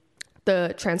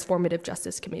 the Transformative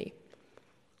Justice Committee.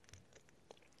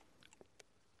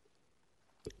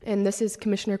 And this is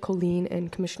Commissioner Colleen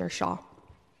and Commissioner Shaw.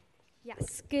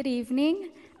 Yes, good evening.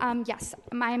 Yes,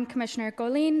 I'm Commissioner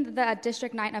Colleen, the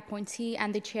District 9 appointee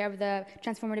and the chair of the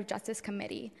Transformative Justice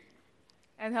Committee.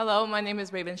 And hello, my name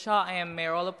is Raven Shaw. I am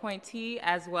mayoral appointee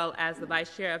as well as the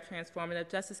vice chair of Transformative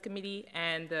Justice Committee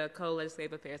and the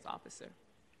co-legislative affairs officer.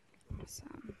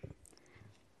 Awesome.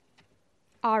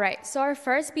 All right, so our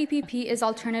first BPP is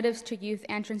Alternatives to Youth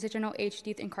and Transitional Aged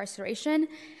Youth Incarceration,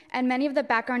 and many of the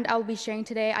background I'll be sharing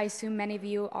today, I assume many of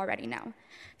you already know.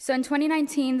 So in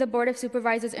 2019, the Board of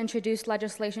Supervisors introduced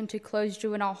legislation to close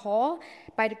juvenile hall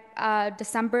by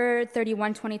December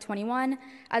 31, 2021,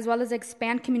 as well as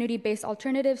expand community-based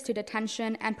alternatives to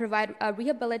detention and provide a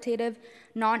rehabilitative,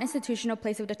 non-institutional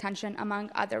place of detention,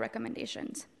 among other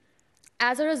recommendations.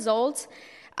 As a result,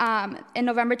 in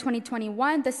November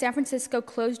 2021, the San Francisco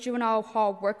Closed Juvenile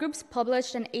Hall Work Groups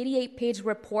published an 88-page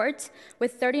report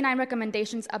with 39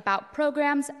 recommendations about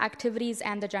programs, activities,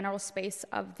 and the general space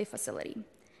of the facility.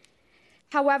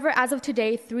 However, as of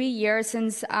today, 3 years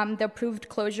since the approved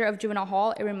closure of Juvenile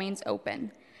Hall, it remains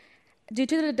open. Due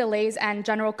to the delays and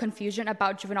general confusion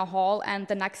about Juvenile Hall and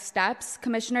the next steps,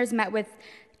 commissioners met with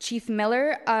Chief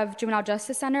Miller of Juvenile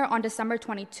Justice Center on December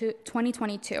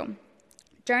 2022.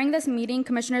 During this meeting,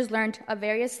 commissioners learned of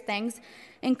various things,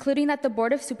 including that the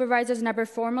Board of Supervisors never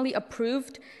formally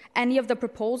approved any of the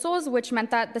proposals, which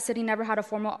meant that the city never had a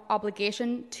formal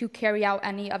obligation to carry out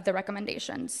any of the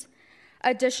recommendations.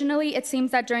 Additionally, it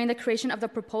seems that during the creation of the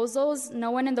proposals,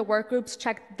 no one in the work groups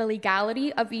checked the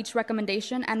legality of each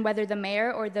recommendation and whether the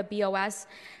mayor or the BOS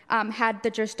had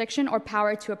the jurisdiction or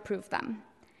power to approve them.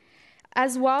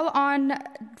 As well, on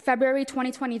February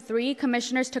 2023,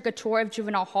 commissioners took a tour of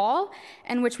Juvenile Hall,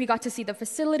 in which we got to see the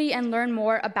facility and learn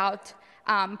more about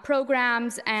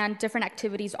programs and different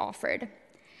activities offered.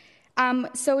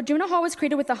 So Juvenile Hall was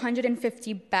created with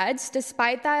 150 beds.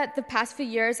 Despite that, the past few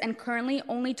years and currently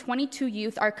only 22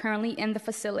 youth are currently in the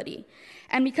facility.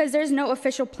 And because there's no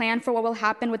official plan for what will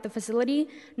happen with the facility,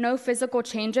 no physical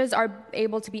changes are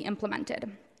able to be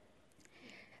implemented.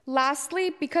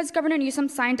 Lastly, because Governor Newsom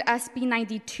signed SB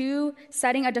 92,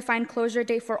 setting a defined closure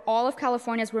date for all of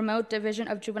California's remote division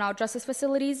of juvenile justice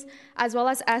facilities, as well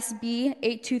as SB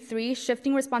 823,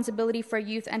 shifting responsibility for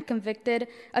youth and convicted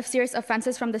of serious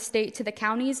offenses from the state to the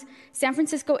counties, San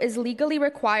Francisco is legally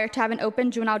required to have an open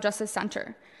juvenile justice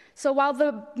center. So while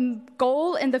the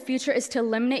goal in the future is to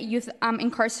eliminate youth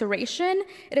incarceration,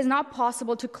 it is not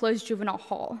possible to close Juvenile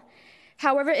Hall.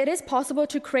 However, it is possible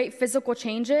to create physical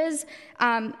changes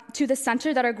to the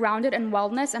center that are grounded in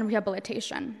wellness and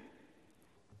rehabilitation.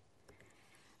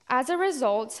 As a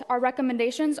result, our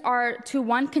recommendations are to,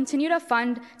 one, continue to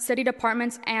fund city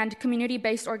departments and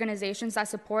community-based organizations that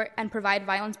support and provide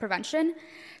violence prevention.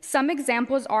 Some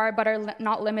examples are, but are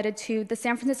not limited to, the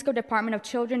San Francisco Department of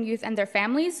Children, Youth, and Their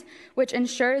Families, which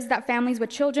ensures that families with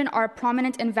children are a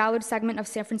prominent and valued segment of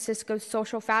San Francisco's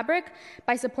social fabric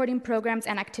by supporting programs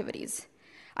and activities.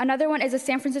 Another one is the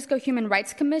San Francisco Human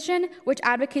Rights Commission, which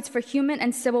advocates for human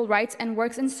and civil rights and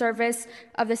works in service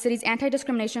of the city's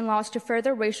anti-discrimination laws to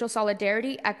further racial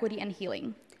solidarity, equity, and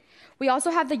healing. We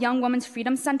also have the Young Women's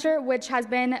Freedom Center, which has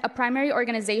been a primary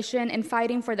organization in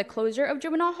fighting for the closure of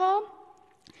Juvenile Hall.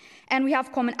 And we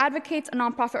have Coleman Advocates, a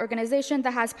nonprofit organization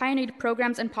that has pioneered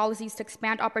programs and policies to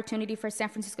expand opportunity for San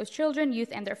Francisco's children, youth,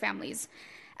 and their families.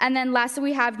 And then lastly,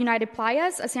 we have United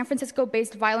Playas, a San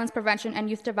Francisco-based violence prevention and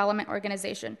youth development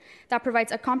organization that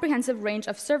provides a comprehensive range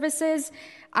of services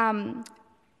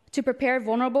to prepare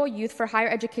vulnerable youth for higher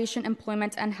education,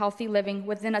 employment, and healthy living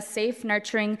within a safe,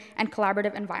 nurturing, and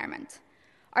collaborative environment.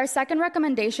 Our second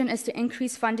recommendation is to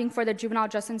increase funding for the Juvenile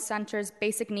Justice Center's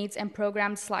basic needs and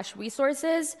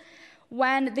programs/resources.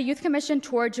 When the Youth Commission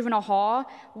toured Juvenile Hall,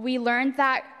 we learned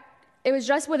that it was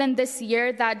just within this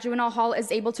year that Juvenile Hall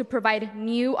is able to provide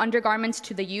new undergarments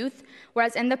to the youth,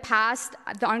 whereas in the past,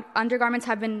 the undergarments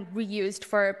have been reused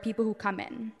for people who come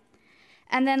in.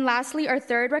 And then lastly, our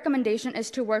third recommendation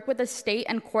is to work with the state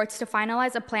and courts to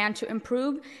finalize a plan to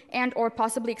improve and or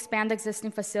possibly expand the existing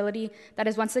facility that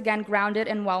is once again grounded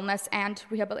in wellness and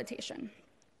rehabilitation.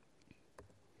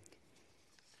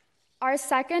 Our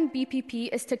second BPP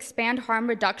is to expand harm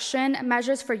reduction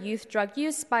measures for youth drug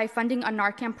use by funding a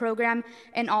Narcan program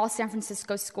in all San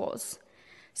Francisco schools.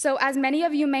 So as many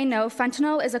of you may know,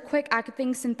 fentanyl is a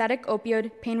quick-acting synthetic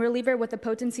opioid pain reliever with a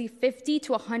potency 50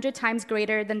 to 100 times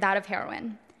greater than that of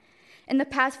heroin. In the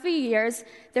past few years,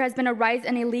 there has been a rise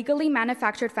in illegally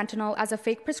manufactured fentanyl as a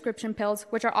fake prescription pills,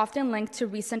 which are often linked to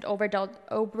recent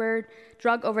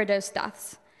drug overdose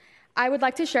deaths. I would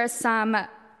like to share some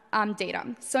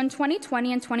data. So in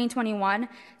 2020 and 2021,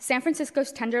 San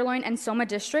Francisco's Tenderloin and Soma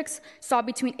districts saw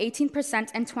between 18%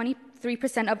 and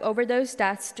 23% of overdose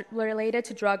deaths related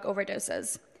to drug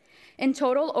overdoses. In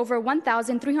total, over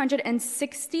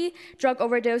 1,360 drug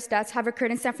overdose deaths have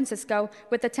occurred in San Francisco,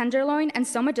 with the Tenderloin and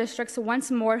Soma districts once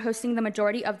more hosting the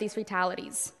majority of these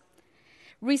fatalities.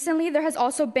 Recently, there has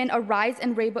also been a rise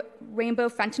in rainbow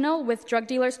fentanyl, with drug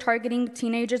dealers targeting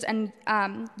teenagers and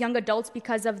young adults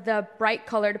because of the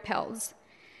bright-colored pills.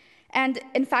 And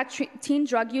in fact, teen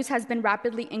drug use has been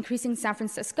rapidly increasing in San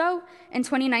Francisco. In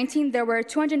 2019, there were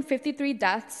 253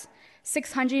 deaths,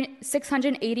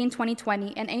 680 in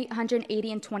 2020, and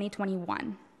 880 in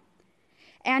 2021.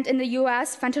 And in the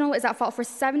US, fentanyl is at fault for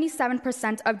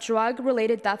 77% of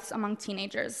drug-related deaths among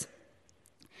teenagers.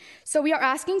 So we are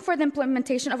asking for the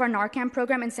implementation of our Narcan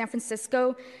program in San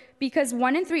Francisco because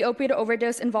 1 in 3 opioid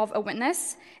overdose involve a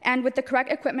witness, and with the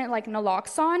correct equipment like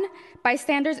naloxone,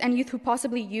 bystanders and youth who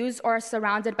possibly use or are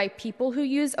surrounded by people who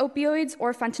use opioids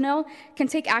or fentanyl can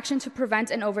take action to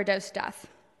prevent an overdose death.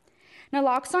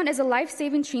 Naloxone is a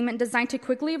life-saving treatment designed to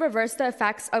quickly reverse the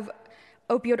effects of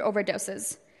opioid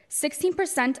overdoses.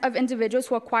 16% of individuals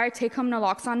who acquire take-home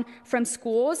naloxone from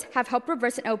schools have helped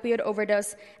reverse an opioid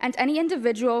overdose, and any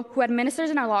individual who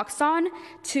administers naloxone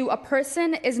to a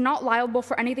person is not liable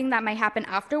for anything that might happen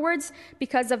afterwards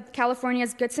because of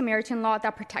California's Good Samaritan law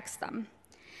that protects them.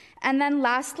 And then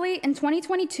lastly, in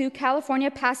 2022, California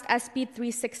passed SB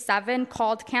 367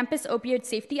 called Campus Opioid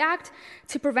Safety Act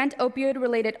to prevent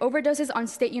opioid-related overdoses on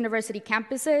state university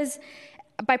campuses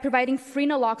by providing free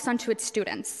naloxone to its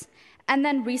students. And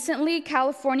then recently,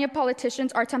 California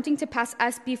politicians are attempting to pass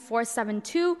SB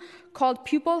 472 called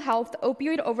Pupil Health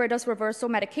Opioid Overdose Reversal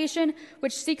Medication,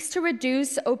 which seeks to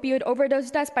reduce opioid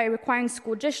overdose deaths by requiring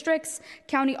school districts,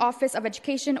 county office of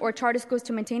education, or charter schools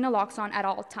to maintain naloxone at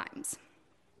all times.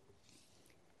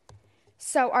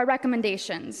 So our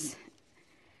recommendations.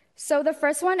 So the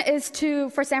first one is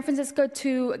for San Francisco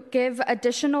to give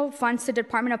additional funds to the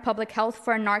Department of Public Health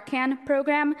for a Narcan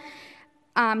program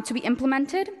to be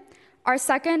implemented. Our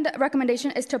second recommendation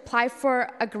is to apply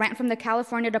for a grant from the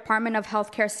California Department of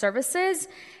Healthcare Services.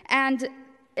 And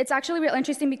it's actually real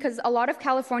interesting because a lot of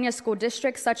California school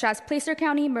districts, such as Placer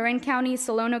County, Marin County,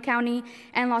 Solano County,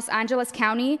 and Los Angeles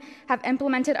County, have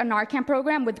implemented a Narcan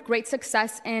program with great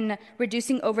success in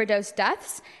reducing overdose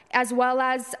deaths, as well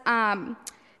as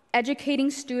educating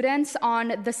students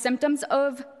on the symptoms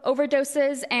of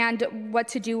overdoses and what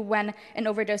to do when an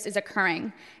overdose is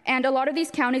occurring. And a lot of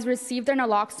these counties receive their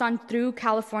naloxone through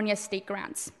California state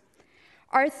grants.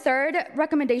 Our third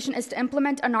recommendation is to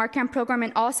implement a Narcan program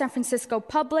in all San Francisco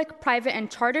public, private, and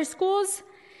charter schools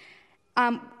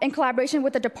in collaboration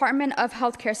with the Department of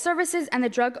Healthcare Services and the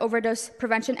Drug Overdose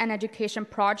Prevention and Education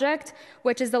Project,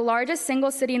 which is the largest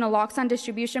single city naloxone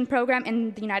distribution program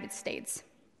in the United States.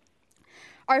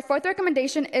 Our fourth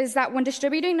recommendation is that when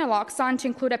distributing naloxone, to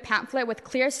include a pamphlet with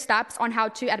clear steps on how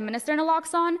to administer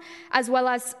naloxone, as well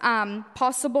as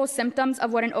possible symptoms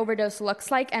of what an overdose looks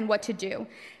like and what to do.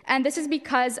 And this is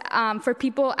because for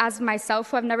people as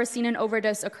myself who have never seen an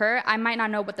overdose occur, I might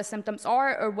not know what the symptoms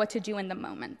are or what to do in the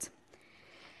moment.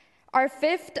 Our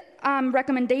fifth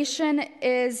recommendation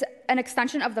is an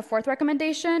extension of the fourth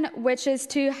recommendation, which is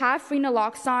to have free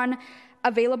naloxone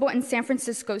available in San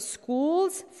Francisco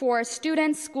schools for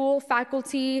students, school,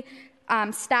 faculty,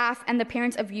 staff, and the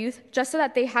parents of youth, just so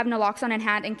that they have naloxone in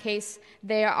hand in case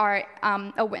they are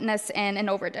a witness in an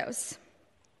overdose.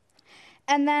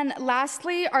 And then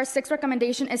lastly, our sixth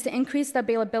recommendation is to increase the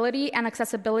availability and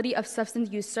accessibility of substance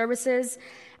use services,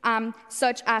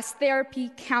 such as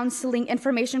therapy, counseling,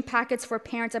 information packets for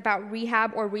parents about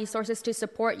rehab or resources to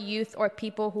support youth or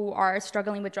people who are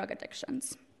struggling with drug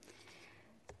addictions.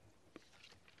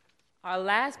 Our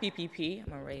last BPP, I'm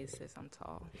gonna raise this, I'm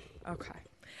tall. Okay.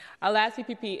 Our last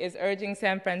BPP is urging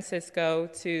San Francisco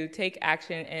to take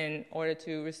action in order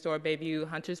to restore Bayview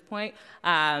Hunters Point.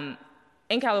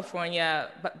 In California,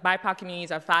 BIPOC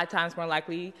communities are 5 times more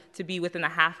likely to be within a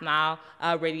half-mile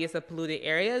radius of polluted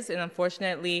areas, and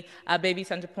unfortunately, Bayview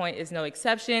Center Point is no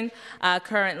exception.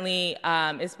 Currently,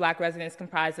 its Black residents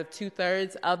comprise of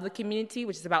 2/3 of the community,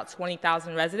 which is about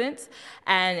 20,000 residents,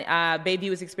 and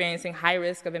Bayview is experiencing high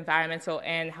risk of environmental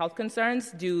and health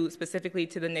concerns due specifically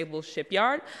to the Naval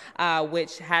Shipyard,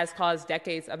 which has caused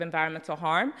decades of environmental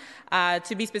harm.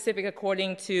 To be specific,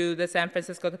 according to the San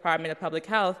Francisco Department of Public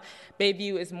Health, Bayview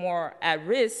is more at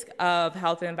risk of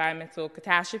health and environmental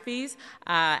catastrophes,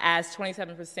 as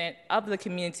 27% of the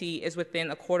community is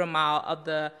within a quarter mile of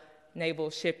the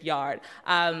Naval Shipyard.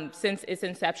 Since its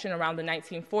inception around the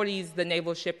 1940s, the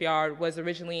Naval Shipyard was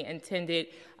originally intended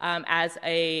as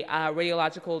a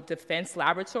radiological defense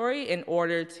laboratory in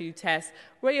order to test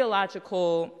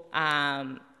radiological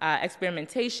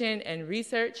experimentation and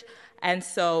research, and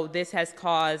so this has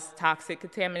caused toxic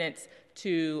contaminants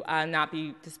to not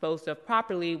be disposed of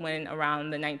properly when around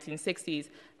the 1960s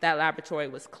that laboratory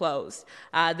was closed.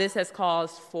 This has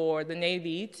caused for the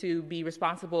Navy to be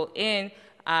responsible in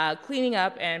cleaning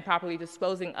up and properly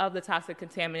disposing of the toxic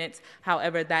contaminants.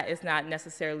 However, that is not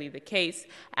necessarily the case,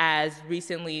 as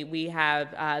recently we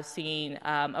have seen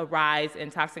a rise in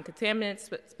toxic contaminants,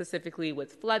 specifically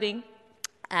with flooding.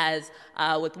 As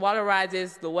with water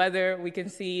rises, the weather, we can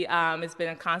see it's been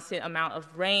a constant amount of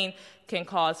rain can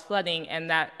cause flooding, and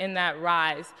that in that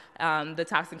rise, the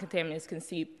toxic contaminants can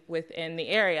seep within the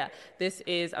area. This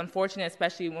is unfortunate,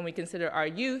 especially when we consider our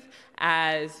youth,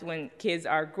 as when kids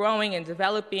are growing and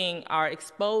developing, are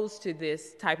exposed to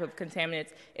this type of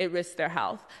contaminants, it risks their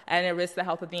health, and it risks the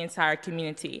health of the entire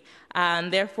community.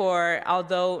 Therefore,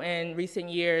 although in recent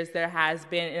years there has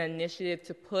been an initiative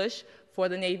to push for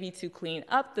the Navy to clean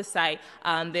up the site,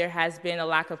 there has been a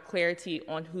lack of clarity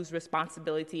on whose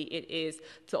responsibility it is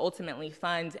to ultimately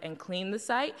fund and clean the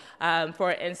site.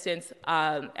 For instance,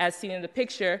 as seen in the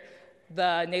picture,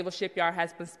 the Naval Shipyard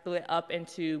has been split up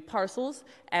into parcels,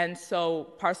 and so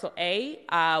Parcel A,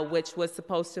 which was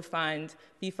supposed to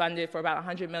be funded for about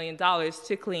 $100 million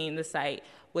to clean the site,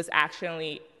 was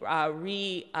actually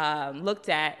looked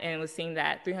at, and was seen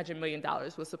that $300 million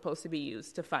was supposed to be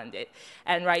used to fund it.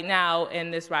 And right now,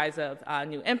 in this rise of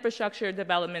new infrastructure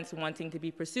developments wanting to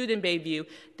be pursued in Bayview,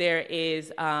 there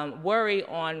is worry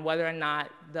on whether or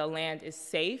not the land is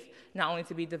safe, not only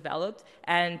to be developed,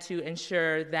 and to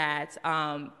ensure that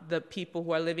the people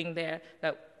who are living there,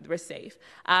 that we're safe.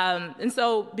 And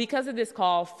so because of this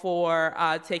call for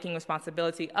taking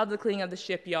responsibility of the cleaning of the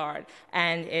shipyard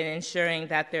and in ensuring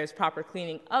that there's proper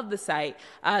cleaning of the site,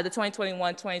 the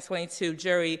 2021-2022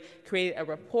 jury created a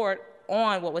report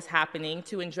on what was happening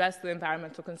to address the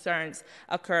environmental concerns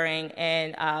occurring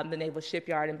in the Naval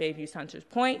Shipyard in Bayview's Hunters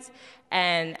Point.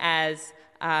 And as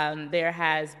there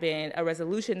has been a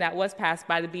resolution that was passed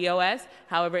by the BOS.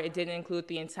 However, it didn't include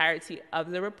the entirety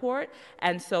of the report,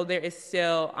 and so there is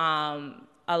still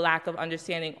a lack of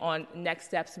understanding on next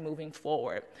steps moving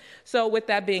forward. So with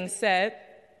that being said,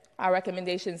 our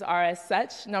recommendations are as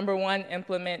such. Number one,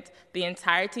 implement the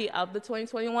entirety of the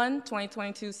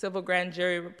 2021-2022 Civil Grand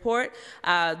Jury Report.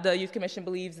 The Youth Commission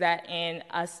believes that in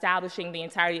establishing the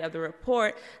entirety of the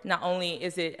report, not only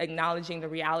is it acknowledging the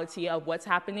reality of what's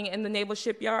happening in the Naval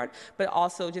Shipyard, but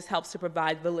also just helps to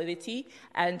provide validity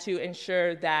and to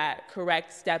ensure that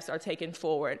correct steps are taken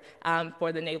forward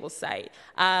for the naval site.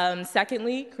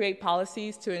 Secondly, create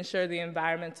policies to ensure the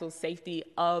environmental safety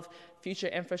of future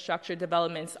infrastructure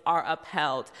developments are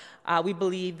upheld. We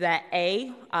believe that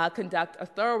conduct a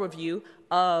thorough review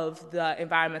of the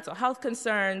environmental health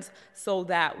concerns so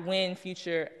that when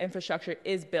future infrastructure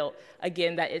is built,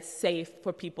 again, that it's safe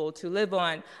for people to live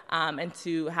on and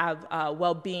to have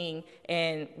well-being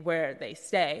in where they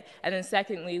stay. And then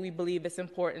secondly, we believe it's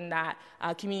important that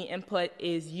community input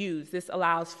is used. This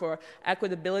allows for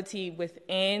equitability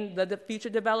within the future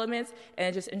developments, and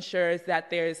it just ensures that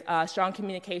there's strong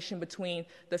communication between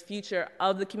the future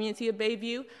of the community of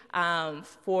Bayview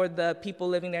for the people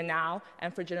living there now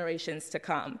and for generations to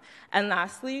come. And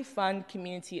lastly, fund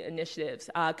community initiatives,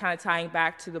 kind of tying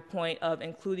back to the point of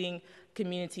including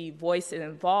community voice and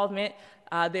involvement.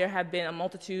 There have been a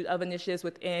multitude of initiatives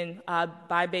within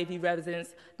by Bayview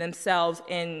residents themselves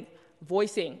in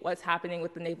voicing what's happening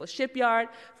with the Naval Shipyard.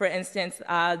 For instance,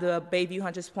 the Bayview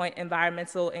Hunters Point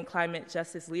Environmental and Climate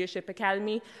Justice Leadership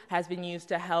Academy has been used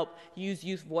to help use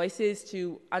youth voices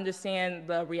to understand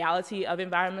the reality of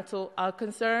environmental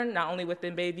concern, not only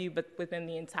within Bayview, but within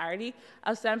the entirety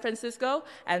of San Francisco.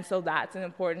 And so that's an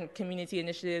important community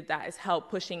initiative that has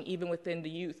helped pushing even within the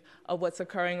youth of what's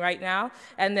occurring right now.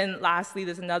 And then lastly,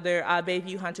 there's another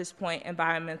Bayview Hunters Point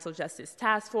Environmental Justice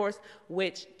Task Force,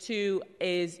 which too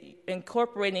is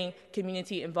incorporating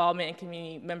community involvement and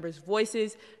community members'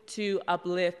 voices to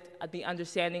uplift the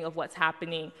understanding of what's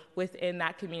happening within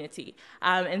that community.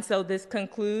 And so this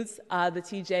concludes the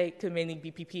TJ Committee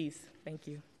BPPs. Thank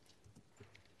you.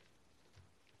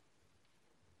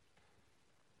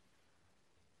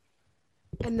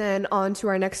 And then on to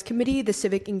our next committee, the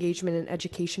Civic Engagement and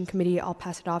Education Committee. I'll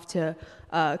pass it off to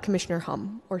Commissioner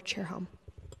Hum, or Chair Hum.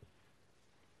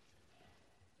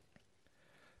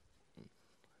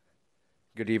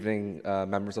 Good evening,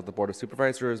 members of the Board of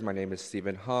Supervisors. My name is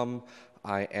Stephen Hum.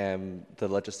 I am the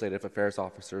Legislative Affairs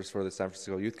Officer for the San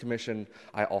Francisco Youth Commission.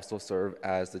 I also serve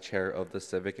as the chair of the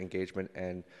Civic Engagement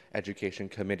and Education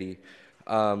Committee.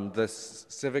 The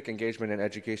Civic Engagement and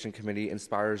Education Committee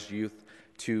inspires youth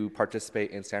to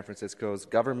participate in San Francisco's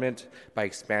government by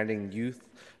expanding youth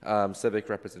civic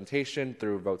representation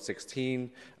through Vote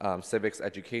 16, civics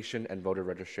education, and voter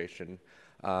registration.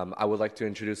 I would like to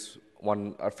introduce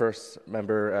our first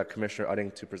member, Commissioner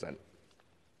Utting, to present.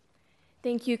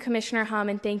 Thank you, Commissioner Hum,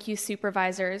 and thank you,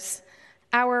 supervisors.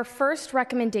 Our first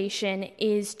recommendation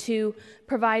is to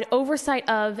provide oversight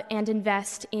of and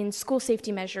invest in school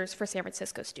safety measures for San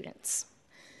Francisco students.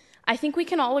 I think we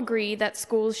can all agree that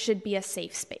schools should be a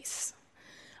safe space.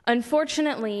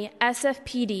 Unfortunately,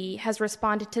 SFPD has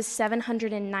responded to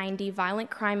 790 violent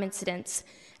crime incidents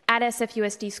at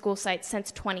SFUSD school sites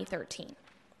since 2013.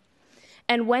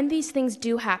 And when these things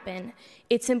do happen,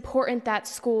 it's important that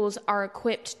schools are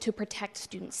equipped to protect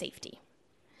student safety.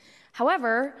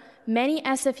 However, many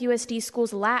SFUSD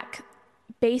schools lack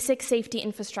basic safety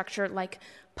infrastructure like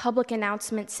public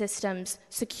announcement systems,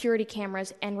 security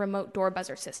cameras, and remote door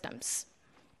buzzer systems.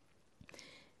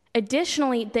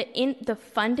 Additionally, the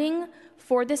funding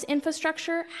for this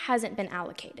infrastructure hasn't been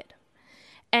allocated.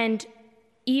 And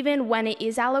even when it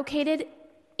is allocated,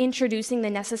 introducing the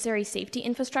necessary safety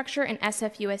infrastructure in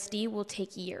SFUSD will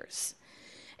take years.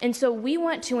 And so we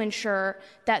want to ensure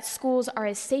that schools are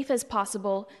as safe as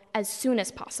possible as soon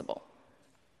as possible.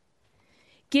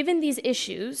 Given these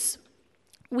issues,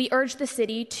 we urge the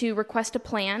city to request a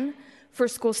plan for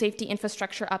school safety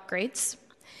infrastructure upgrades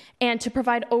and to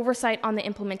provide oversight on the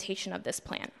implementation of this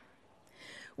plan.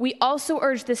 We also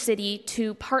urge the city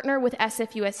to partner with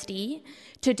SFUSD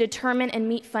to determine and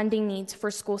meet funding needs for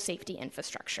school safety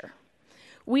infrastructure.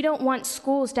 We don't want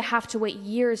schools to have to wait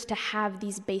years to have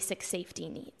these basic safety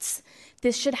needs.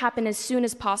 This should happen as soon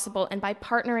as possible, and by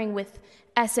partnering with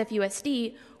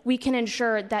SFUSD, we can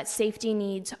ensure that safety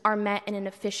needs are met in an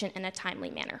efficient and a timely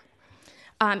manner.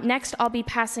 Next, I'll be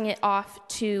passing it off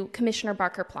to Commissioner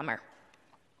Barker-Plummer.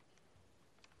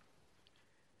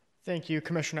 Thank you,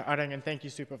 Commissioner Utting, and thank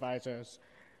you, supervisors.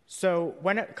 So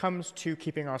when it comes to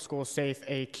keeping our schools safe,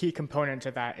 a key component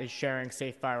to that is sharing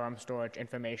safe firearm storage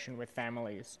information with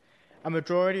families. A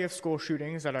majority of school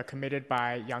shootings that are committed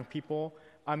by young people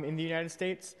in the United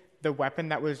States, the weapon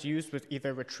that was used was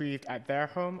either retrieved at their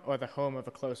home or the home of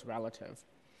a close relative.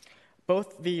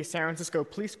 Both the San Francisco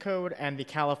Police Code and the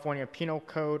California Penal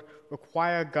Code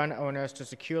require gun owners to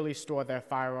securely store their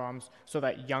firearms so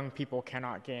that young people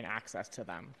cannot gain access to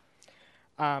them.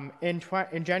 In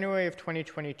January of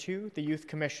 2022, the Youth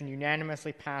Commission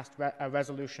unanimously passed a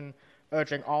resolution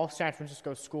urging all San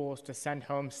Francisco schools to send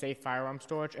home safe firearm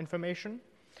storage information.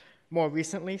 More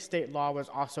recently, state law was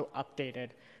also updated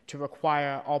to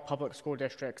require all public school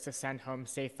districts to send home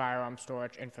safe firearm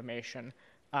storage information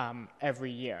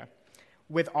every year.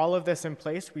 With all of this in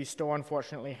place, we still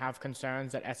unfortunately have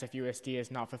concerns that SFUSD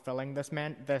is not fulfilling this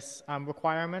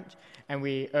requirement, and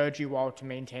we urge you all to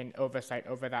maintain oversight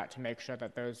over that to make sure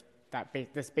that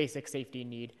this basic safety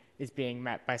need is being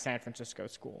met by San Francisco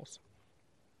schools.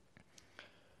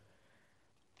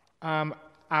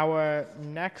 Our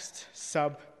next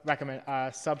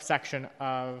subsection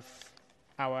of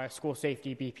our school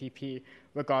safety BPP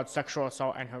regards sexual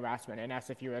assault and harassment in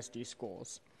SFUSD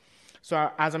schools.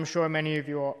 So as I'm sure many of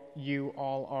you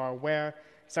all are aware,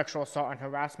 sexual assault and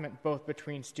harassment, both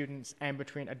between students and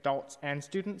between adults and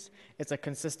students, is a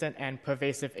consistent and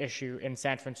pervasive issue in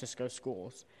San Francisco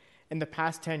schools. In the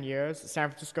past 10 years, San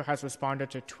Francisco has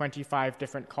responded to 25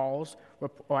 different calls,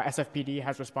 or SFPD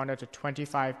has responded to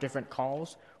 25 different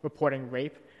calls reporting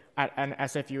rape at an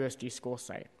SFUSD school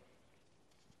site.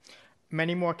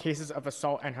 Many more cases of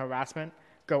assault and harassment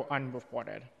go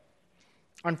unreported.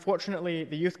 Unfortunately,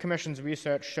 the Youth Commission's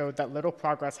research showed that little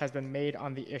progress has been made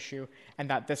on the issue and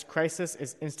that this crisis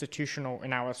is institutional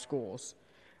in our schools.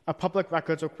 A public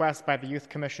records request by the Youth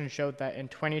Commission showed that in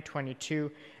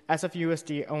 2022,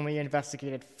 SFUSD only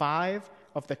investigated 5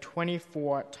 of the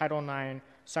 24 Title IX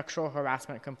sexual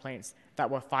harassment complaints that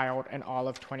were filed in all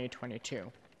of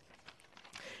 2022.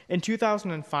 In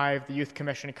 2005, the Youth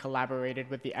Commission collaborated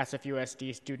with the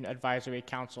SFUSD Student Advisory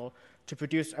Council to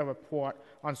produce a report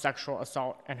on sexual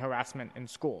assault and harassment in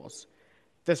schools.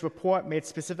 This report made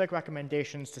specific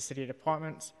recommendations to city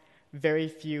departments. Very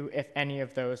few, if any,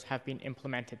 of those have been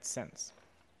implemented since.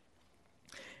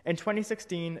 In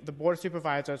 2016, the Board of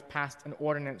Supervisors passed an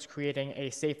ordinance creating a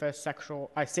safer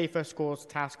schools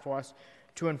task force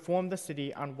to inform the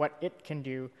city on what it can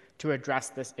do to address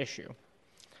this issue.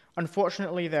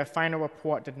 Unfortunately, their final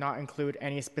report did not include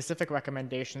any specific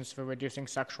recommendations for reducing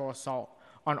sexual assault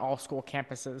on all school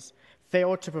campuses,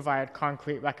 failed to provide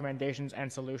concrete recommendations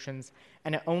and solutions,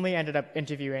 and it only ended up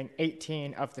interviewing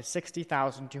 18 of the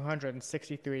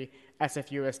 60,263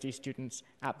 SFUSD students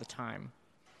at the time.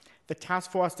 The task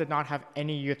force did not have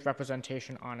any youth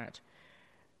representation on it.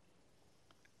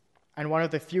 And one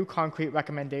of the few concrete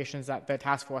recommendations that the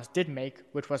task force did make,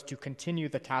 which was to continue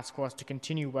the task force to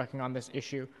continue working on this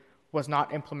issue, was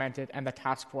not implemented, and the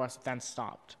task force then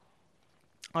stopped.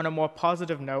 On a more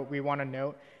positive note, we want to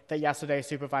note that yesterday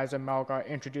Supervisor Melgar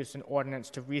introduced an ordinance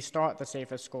to restart the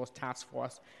Safer Schools Task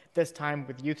Force, this time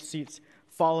with youth seats,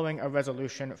 following a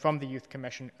resolution from the Youth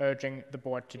Commission urging the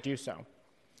board to do so.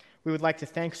 We would like to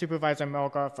thank Supervisor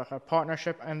Melgar for her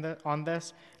partnership on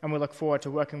this, and we look forward to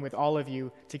working with all of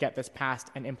you to get this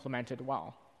passed and implemented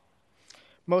well.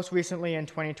 Most recently, in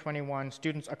 2021,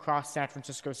 students across San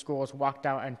Francisco schools walked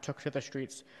out and took to the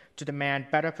streets to demand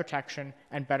better protection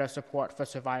and better support for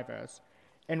survivors.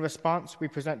 In response, we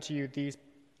present to you these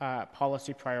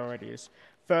policy priorities.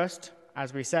 First,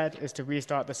 as we said, is to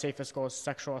restart the Safer Schools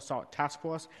Sexual Assault Task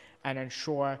Force and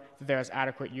ensure that there is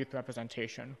adequate youth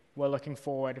representation. We're looking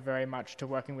forward very much to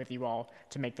working with you all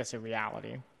to make this a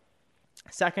reality.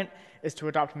 Second is to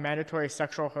adopt mandatory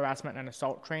sexual harassment and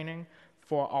assault training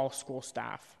for all school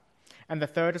staff. And the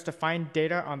third is to find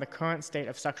data on the current state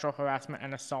of sexual harassment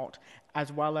and assault,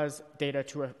 as well as data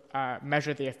to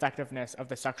measure the effectiveness of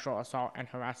the sexual assault and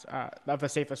of the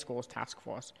Safer Schools Task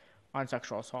Force on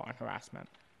sexual assault and harassment.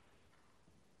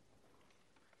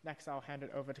 Next, I'll hand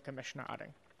it over to Commissioner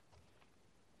Utting.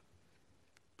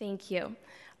 Thank you.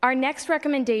 Our next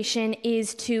recommendation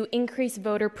is to increase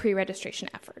voter pre-registration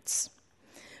efforts.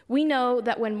 We know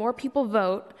that when more people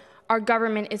vote, our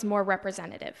government is more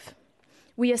representative.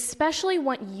 We especially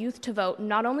want youth to vote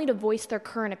not only to voice their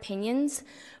current opinions,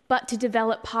 but to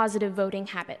develop positive voting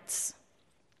habits.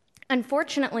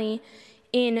 Unfortunately,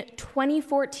 in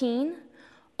 2014,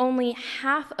 only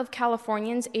half of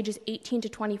Californians ages 18 to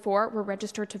 24 were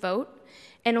registered to vote,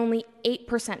 and only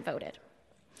 8% voted.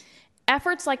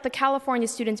 Efforts like the California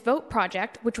Students Vote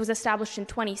Project, which was established in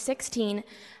 2016,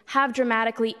 have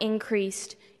dramatically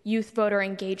increased youth voter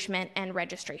engagement and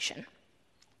registration.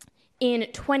 In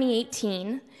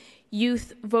 2018,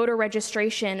 youth voter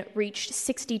registration reached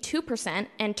 62%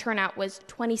 and turnout was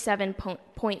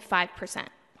 27.5%.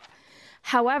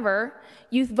 However,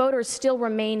 youth voters still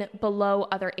remain below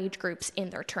other age groups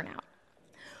in their turnout.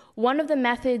 One of the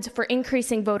methods for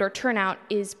increasing voter turnout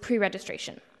is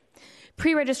pre-registration.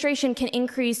 Pre-registration can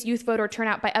increase youth voter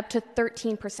turnout by up to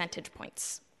 13 percentage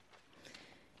points.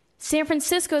 San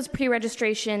Francisco's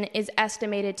pre-registration is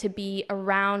estimated to be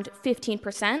around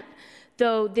 15%,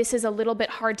 though this is a little bit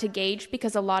hard to gauge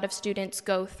because a lot of students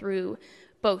go through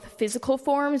both physical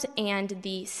forms and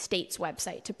the state's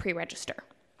website to pre-register.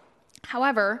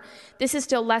 However, this is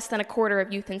still less than a quarter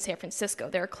of youth in San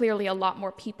Francisco. There are clearly a lot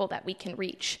more people that we can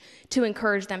reach to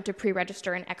encourage them to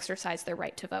pre-register and exercise their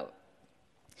right to vote.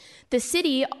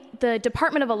 The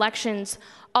Department of Elections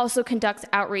also conducts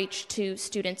outreach to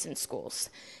students in schools.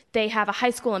 They have a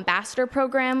high school ambassador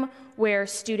program where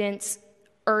students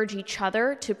urge each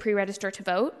other to pre-register to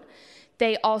vote.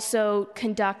 They also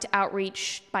conduct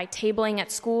outreach by tabling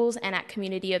at schools and at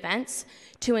community events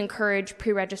to encourage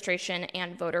pre-registration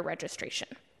and voter registration.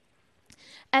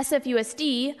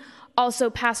 SFUSD also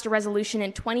passed a resolution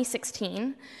in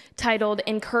 2016 titled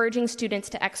Encouraging Students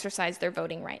to Exercise Their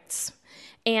Voting Rights.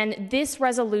 And this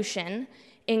resolution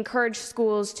encouraged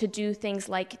schools to do things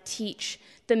like teach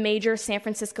the major San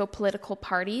Francisco political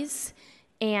parties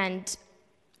and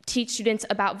teach students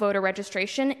about voter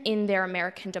registration in their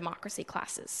American democracy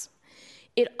classes.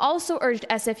 It also urged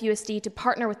SFUSD to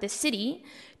partner with the city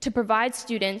to provide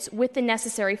students with the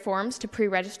necessary forms to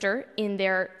pre-register in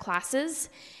their classes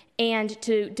and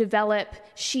to develop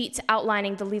sheets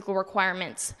outlining the legal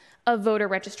requirements of voter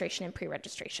registration and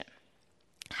pre-registration.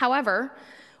 However,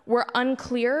 we're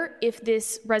unclear if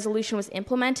this resolution was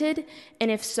implemented,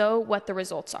 and if so, what the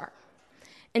results are.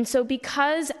 And so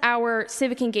because our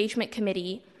Civic Engagement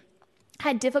Committee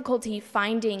had difficulty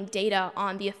finding data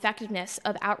on the effectiveness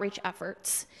of outreach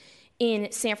efforts in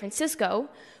San Francisco,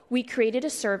 we created a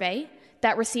survey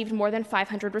that received more than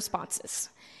 500 responses.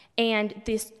 And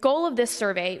the goal of this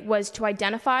survey was to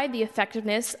identify the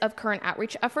effectiveness of current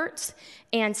outreach efforts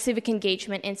and civic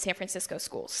engagement in San Francisco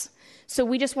schools. So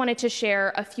we just wanted to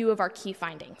share a few of our key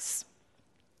findings.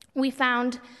 We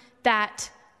found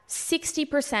that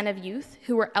 60% of youth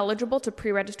who were eligible to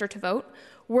pre-register to vote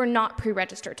were not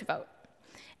pre-registered to vote.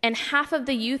 And half of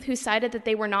the youth who cited that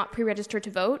they were not pre-registered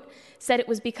to vote said it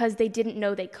was because they didn't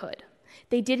know they could.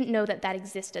 They didn't know that that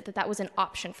existed, that that was an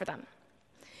option for them.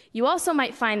 You also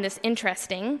might find this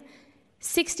interesting.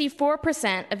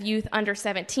 64% of youth under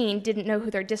 17 didn't know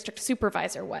who their district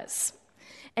supervisor was.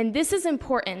 And this is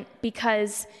important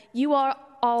because you all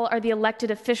are the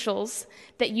elected officials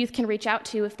that youth can reach out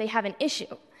to if they have an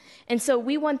issue. And so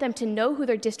we want them to know who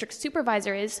their district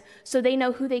supervisor is so they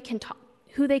know who they can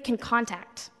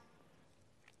contact.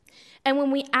 And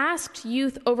when we asked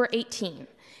youth over 18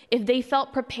 if they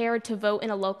felt prepared to vote in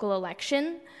a local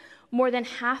election, more than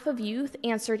half of youth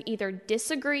answered either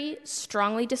disagree,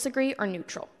 strongly disagree, or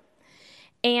neutral.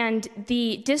 And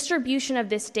the distribution of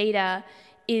this data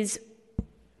is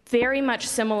very much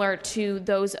similar to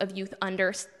those of youth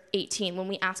under 18 when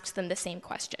we asked them the same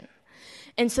question.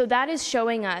 And so that is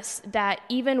showing us that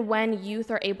even when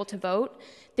youth are able to vote,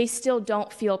 they still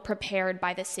don't feel prepared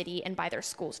by the city and by their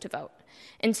schools to vote.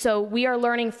 And so we are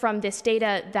learning from this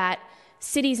data that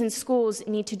cities and schools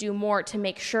need to do more to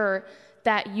make sure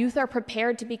that youth are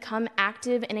prepared to become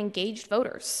active and engaged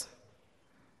voters.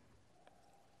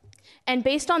 And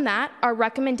based on that, our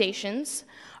recommendations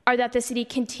are that the city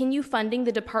continue funding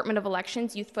the Department of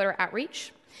Elections Youth Voter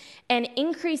Outreach and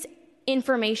increase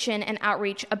information and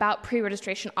outreach about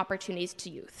pre-registration opportunities to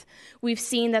youth. We've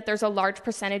seen that there's a large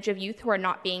percentage of youth who are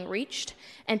not being reached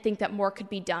and think that more could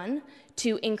be done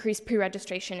to increase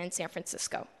pre-registration in San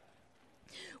Francisco.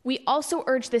 We also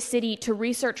urge the city to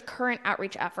research current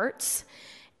outreach efforts,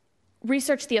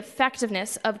 research the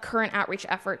effectiveness of current outreach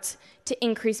efforts to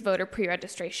increase voter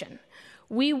pre-registration.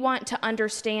 We want to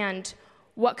understand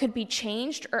what could be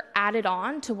changed or added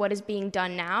on to what is being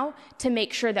done now to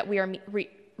make sure that we are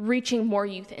reaching more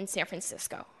youth in San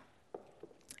Francisco.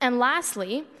 And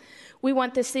lastly, we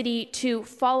want the city to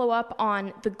follow up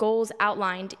on the goals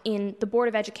outlined in the Board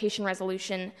of Education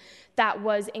resolution that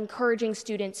was encouraging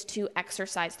students to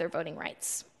exercise their voting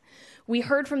rights. We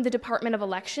heard from the Department of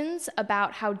Elections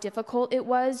about how difficult it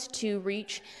was to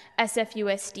reach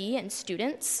SFUSD and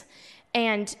students,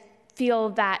 and feel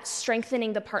that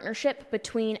strengthening the partnership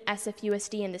between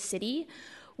SFUSD and the city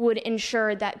would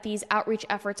ensure that these outreach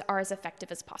efforts are as effective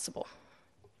as possible.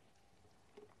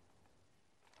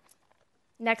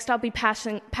 Next, I'll be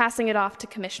passing it off to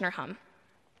Commissioner Hum.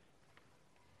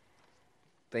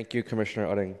 Thank you, Commissioner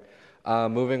Utting.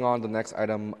 Moving on, the next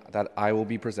item that I will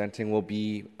be presenting will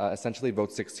be essentially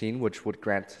Vote 16, which would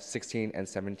grant 16 and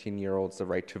 17-year-olds the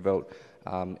right to vote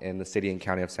in the city and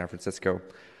county of San Francisco.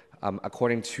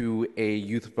 According to a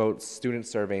Youth Vote student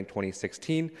survey in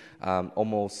 2016,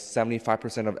 almost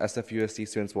 75% of SFUSD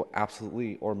students will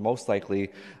absolutely or most likely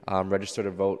register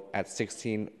to vote at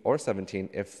 16 or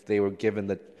 17 if they were given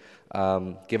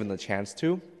the chance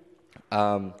to.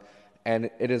 And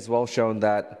it is well shown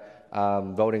that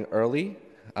voting early,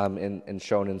 and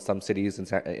shown in some cities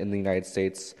in the United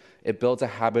States, it builds a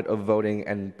habit of voting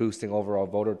and boosting overall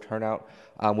voter turnout,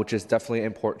 which is definitely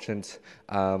important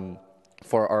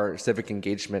for our civic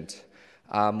engagement.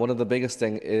 One of the biggest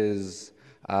things is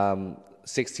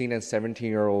 16 and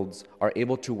 17-year-olds are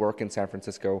able to work in San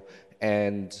Francisco,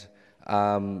 and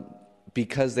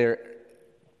because they're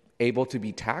able to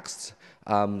be taxed,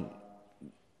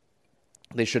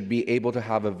 they should be able to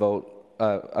have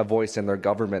a voice in their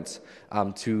government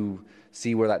to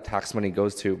see where that tax money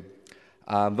goes to.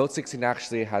 Vote 16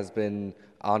 actually has been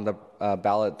on the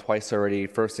ballot twice already,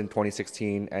 first in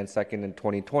 2016 and second in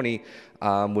 2020,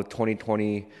 with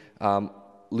 2020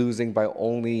 losing by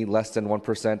only less than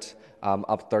 1%,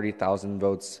 up 30,000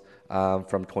 votes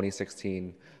from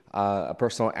 2016. A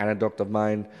personal anecdote of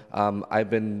mine,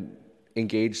 I've been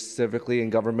engaged civically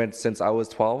in government since I was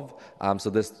 12,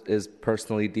 so this is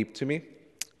personally deep to me.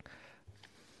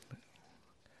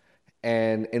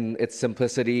 And in its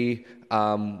simplicity,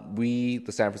 we,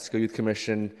 the San Francisco Youth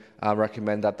Commission,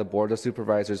 recommend that the Board of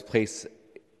Supervisors place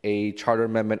a charter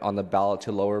amendment on the ballot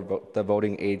to lower the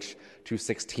voting age to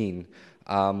 16.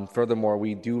 Furthermore,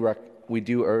 we do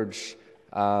urge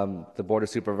the Board of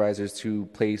Supervisors to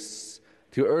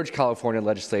urge California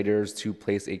legislators to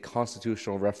place a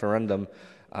constitutional referendum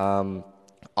on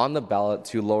the ballot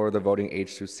to lower the voting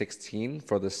age to 16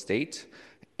 for the state.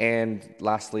 And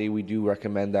lastly, we do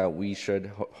recommend that we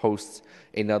should host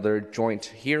another joint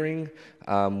hearing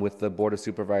with the Board of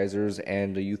Supervisors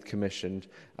and the Youth Commission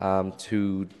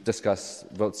to discuss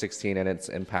Vote 16 and its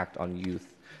impact on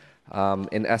youth.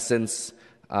 In essence,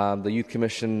 the Youth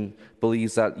Commission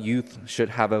believes that youth should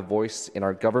have a voice in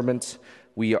our government.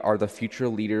 We are the future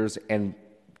leaders and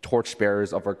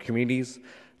torchbearers of our communities.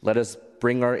 Let us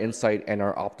bring our insight and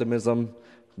our optimism.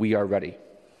 We are ready.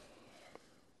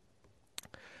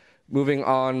 Moving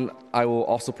on, I will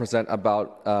also present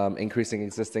about increasing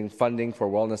existing funding for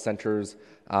wellness centers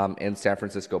in San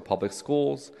Francisco public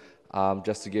schools.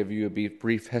 Just to give you a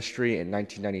brief history, in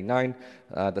 1999,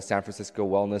 the San Francisco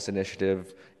Wellness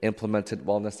Initiative implemented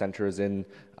wellness centers in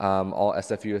all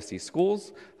SFUSD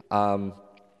schools. To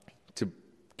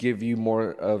give you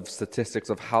more of statistics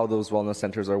of how those wellness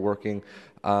centers are working,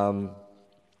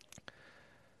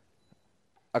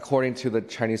 according to the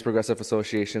Chinese Progressive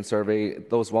Association survey,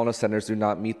 those wellness centers do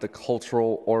not meet the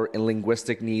cultural or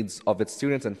linguistic needs of its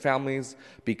students and families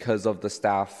because of the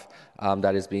staff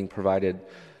that is being provided.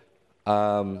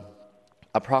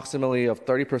 approximately of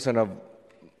 30% of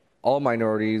all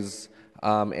minorities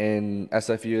in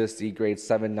SFUSD grades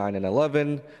 7, 9, and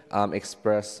 11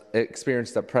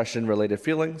 experience depression-related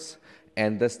feelings,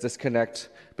 and this disconnect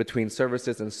between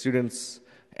services and students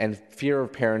and fear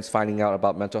of parents finding out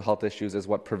about mental health issues is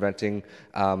what preventing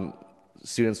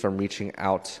students from reaching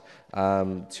out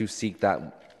to seek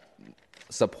that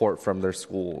support from their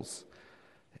schools.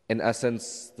 In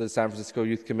essence, the San Francisco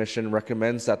Youth Commission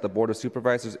recommends that the Board of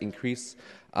Supervisors increase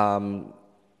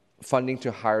funding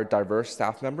to hire diverse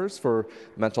staff members for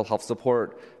mental health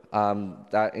support.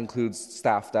 That includes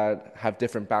staff that have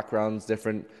different backgrounds,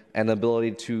 and the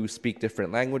ability to speak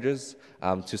different languages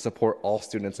to support all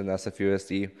students in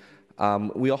SFUSD.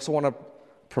 We also want to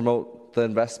promote the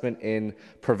investment in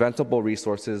preventable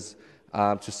resources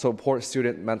to support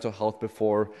student mental health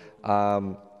before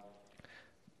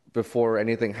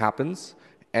anything happens.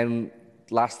 And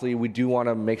lastly, we do want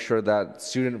to make sure that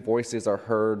student voices are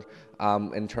heard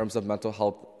in terms of mental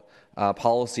health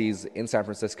policies in San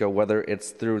Francisco, whether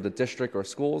it's through the district or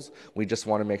schools. We just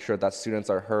want to make sure that students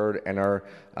are heard and our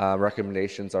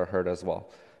recommendations are heard as well.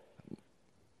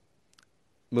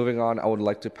 Moving on, I would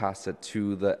like to pass it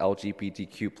to the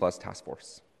LGBTQ plus task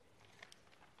force.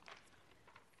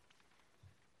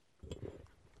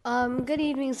 Good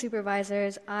evening,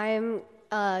 supervisors. I'm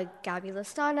Gabby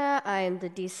Lastana. I'm the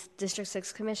District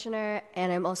 6 Commissioner,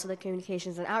 and I'm also the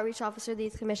Communications and Outreach Officer of the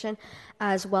Youth Commission,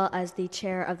 as well as the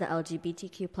Chair of the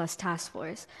LGBTQ plus Task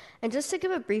Force. And just to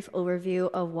give a brief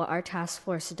overview of what our task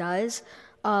force does,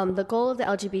 the goal of the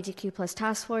LGBTQ plus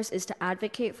Task Force is to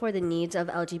advocate for the needs of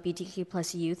LGBTQ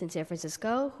plus youth in San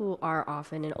Francisco, who are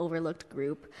often an overlooked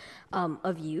group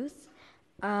of youth.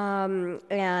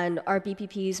 And our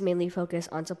BPPs mainly focus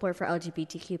on support for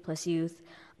LGBTQ plus youth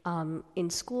in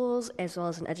schools as well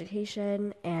as in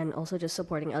education, and also just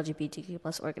supporting LGBTQ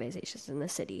plus organizations in the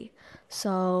city.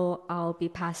 So I'll be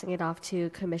passing it off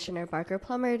to Commissioner Barker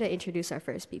Plummer to introduce our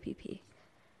first BPP.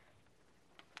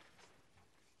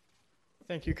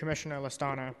 Thank you, Commissioner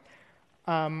Lastana.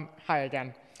 Hi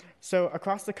again. So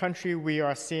across the country, we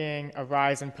are seeing a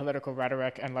rise in political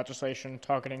rhetoric and legislation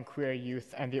targeting queer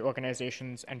youth and the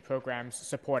organizations and programs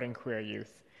supporting queer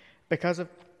youth. Because of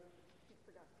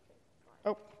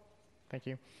Thank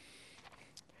you.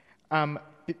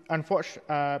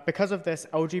 Because of this,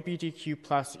 LGBTQ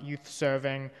plus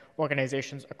youth-serving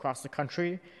organizations across the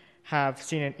country have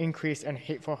seen an increase in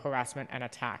hateful harassment and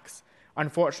attacks.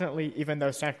 Unfortunately, even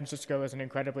though San Francisco is an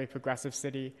incredibly progressive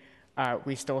city,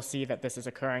 we still see that this is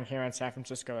occurring here in San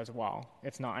Francisco as well.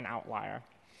 It's not an outlier.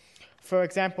 For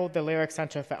example, the Lyric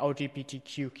Center for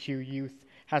LGBTQ Youth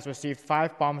has received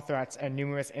 5 bomb threats and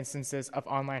numerous instances of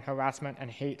online harassment and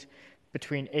hate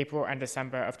between April and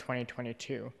December of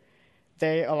 2022.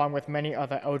 They, along with many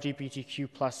other LGBTQ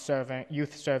plus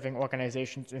youth-serving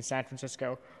organizations in San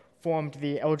Francisco, formed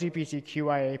the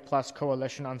LGBTQIA plus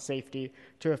Coalition on Safety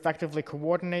to effectively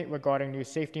coordinate regarding new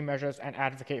safety measures and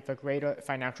advocate for greater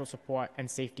financial support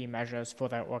and safety measures for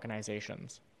their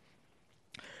organizations.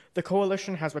 The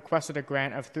coalition has requested a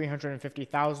grant of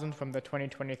 $350,000 from the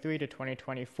 2023 to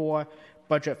 2024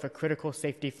 budget for critical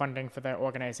safety funding for their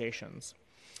organizations.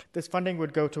 This funding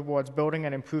would go towards building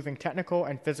and improving technical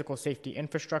and physical safety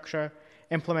infrastructure,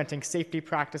 implementing safety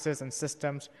practices and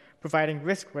systems, providing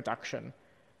risk reduction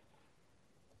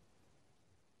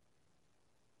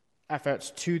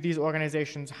efforts to these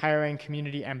organizations, hiring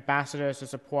community ambassadors to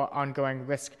support ongoing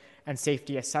risk and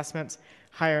safety assessments,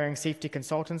 hiring safety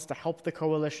consultants to help the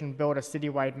coalition build a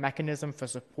citywide mechanism for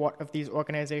support of these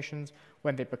organizations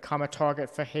when they become a target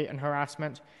for hate and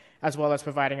harassment, as well as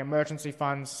providing emergency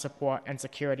funds, support, and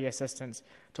security assistance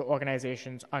to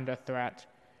organizations under threat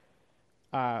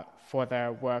for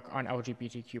their work on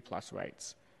LGBTQ plus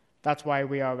rights. That's why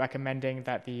we are recommending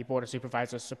that the Board of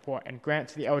Supervisors support and grant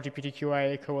to the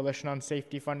LGBTQIA Coalition on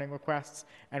Safety funding requests,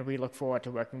 and we look forward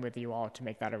to working with you all to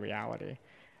make that a reality.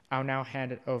 I'll now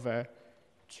hand it over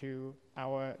to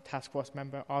our task force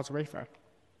member, Oz Rafer.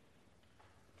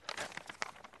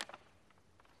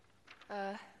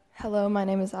 Hello, my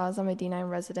name is Oz. I'm a D9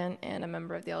 resident and a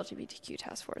member of the LGBTQ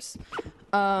task force.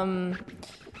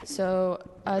 So,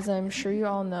 as I'm sure you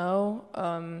all know,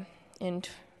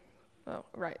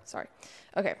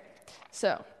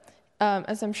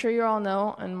 as I'm sure you all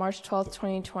know, on March 12th,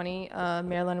 2020,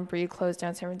 Maryland and Bree closed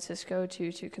down San Francisco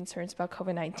due to concerns about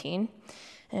COVID-19.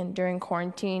 And during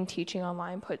quarantine, teaching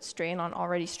online put strain on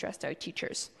already stressed out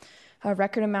teachers. A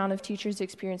record amount of teachers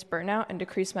experienced burnout and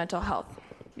decreased mental health.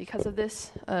 Because of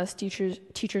this,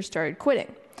 teachers started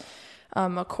quitting.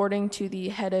 According to the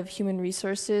head of human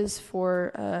resources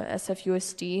for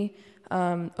SFUSD,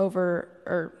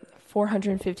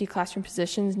 450 classroom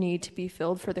positions need to be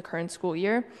filled for the current school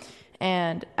year.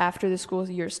 And after the school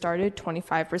year started,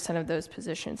 25% of those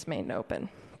positions remained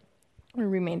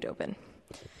open.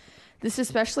 This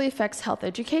especially affects health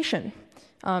education.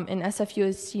 In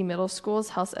SFUSD middle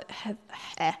schools, health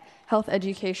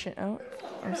education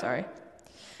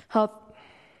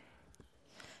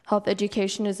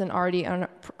is an already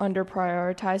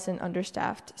under-prioritized and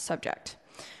understaffed subject.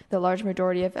 The large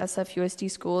majority of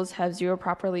SFUSD schools have 0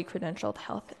 properly credentialed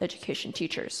health education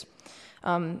teachers.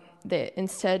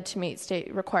 Instead, to meet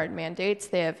state required mandates,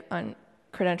 they have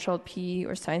uncredentialed PE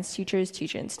or science teachers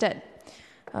teach instead.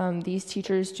 These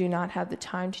teachers do not have the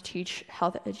time to teach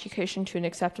health education to an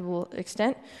acceptable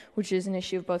extent, which is an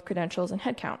issue of both credentials and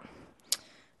headcount.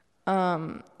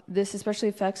 This especially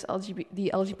affects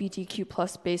the LGBTQ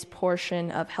plus based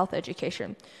portion of health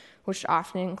education, which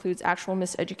often includes actual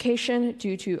miseducation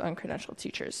due to uncredentialed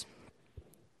teachers.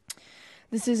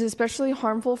 This is especially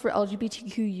harmful for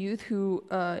LGBTQ youth who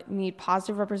need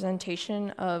positive representation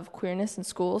of queerness in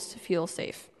schools to feel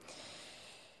safe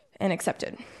and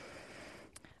accepted.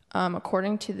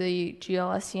 According to the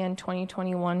GLSEN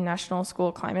 2021 National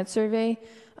School Climate Survey,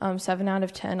 7 out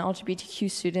of 10 LGBTQ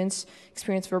students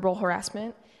experience verbal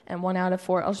harassment, and 1 out of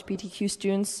 4 LGBTQ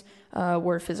students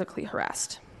were physically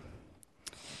harassed.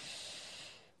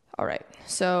 All right,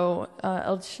 so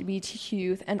LGBTQ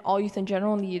youth and all youth in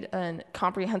general need a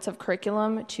comprehensive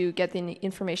curriculum to get the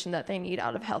information that they need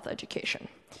out of health education.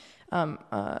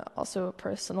 Also a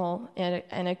personal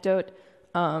anecdote,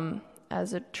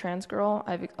 as a trans girl,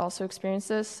 I've also experienced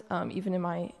this, even in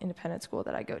my independent school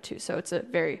that I go to. So it's a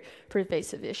very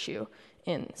pervasive issue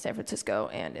in San Francisco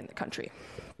and in the country.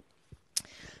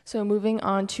 So moving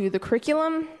on to the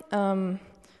curriculum, so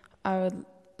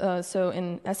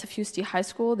in SFUSD High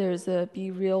School, there's the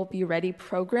Be Real, Be Ready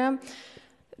program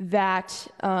that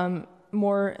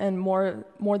more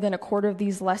than a quarter of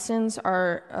these lessons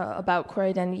are about queer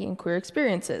identity and queer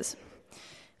experiences.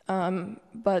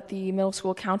 But the middle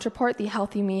school counterpart, the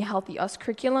Healthy Me, Healthy Us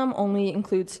curriculum, only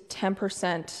includes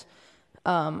 10%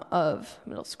 of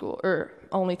middle school, or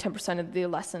only 10% of the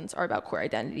lessons are about queer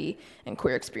identity and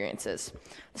queer experiences.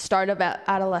 The start of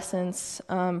adolescence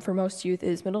for most youth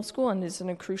is middle school and is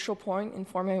a crucial point in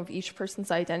forming of each person's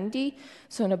identity,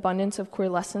 so an abundance of queer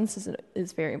lessons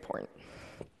is very important.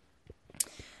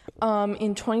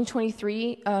 In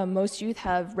 2023, most youth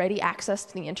have ready access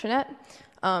to the internet,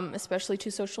 especially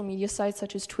to social media sites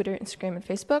such as Twitter, Instagram, and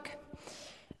Facebook.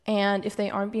 And if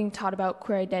they aren't being taught about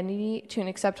queer identity to an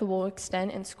acceptable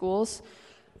extent in schools,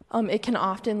 it can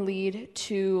often lead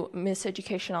to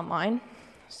miseducation online.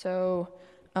 So,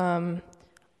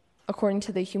 according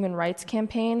to the Human Rights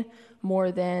Campaign,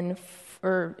 more than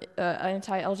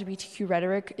anti-LGBTQ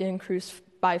rhetoric increased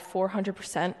by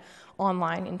 400%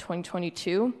 online in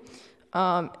 2022.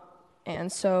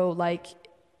 And so, like,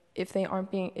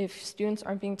 if students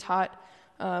aren't being taught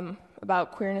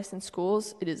about queerness in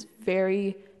schools, it is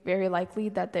very, very likely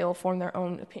that they will form their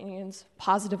own opinions,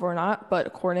 positive or not. But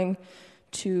according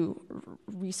to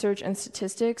research and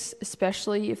statistics,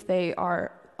 especially if they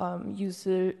are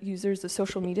users of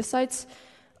social media sites,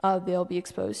 they'll be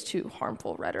exposed to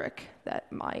harmful rhetoric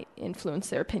that might influence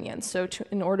their opinions. So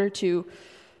in order to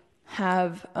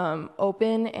have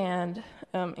open and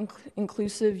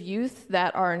inclusive youth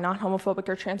that are not homophobic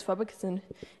or transphobic,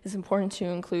 it's important to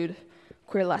include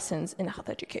queer lessons in health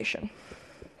education.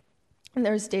 And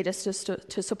there's data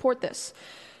to support this.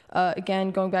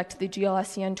 Again, going back to the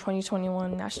GLSEN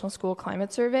 2021 National School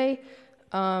Climate Survey,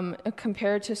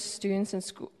 compared to students in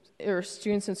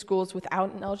schools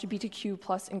without an LGBTQ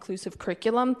plus inclusive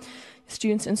curriculum,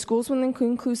 students in schools with an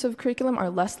inclusive curriculum are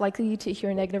less likely to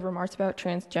hear negative remarks about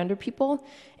transgender people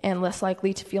and less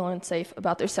likely to feel unsafe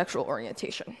about their sexual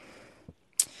orientation.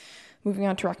 Moving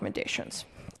on to recommendations.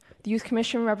 The Youth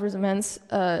Commission recommends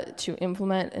to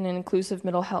implement an inclusive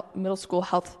middle school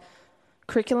health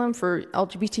curriculum for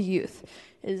LGBT youth.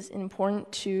 It is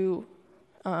important to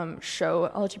show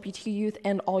LGBT youth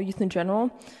and all youth in general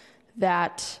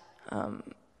that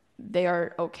they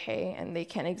are okay and they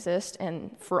can exist.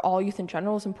 And for all youth in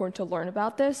general, it's important to learn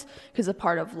about this because it's a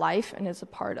part of life and it's a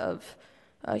part of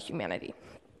humanity.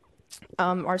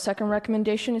 Our second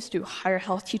recommendation is to hire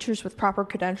health teachers with proper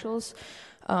credentials,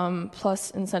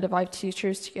 plus incentivize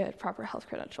teachers to get proper health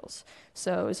credentials.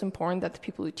 So it's important that the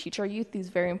people who teach our youth these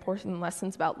very important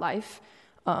lessons about life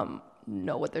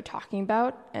know what they're talking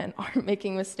about and aren't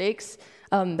making mistakes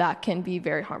that can be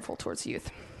very harmful towards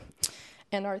youth.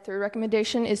 And our third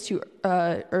recommendation is to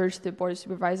urge the Board of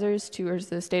Supervisors to urge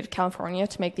the state of California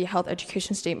to make the health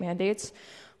education state mandates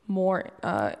more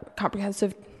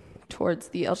comprehensive towards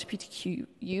the LGBTQ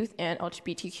youth and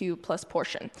LGBTQ plus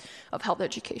portion of health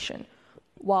education.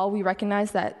 While we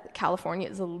recognize that California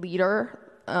is a leader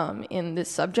in this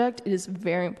subject, it is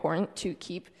very important to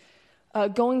keep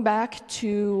going back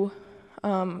to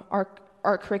our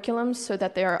curriculums so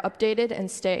that they are updated and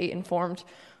stay informed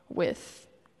with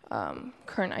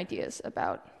current ideas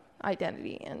about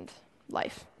identity and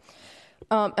life.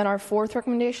 And our fourth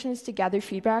recommendation is to gather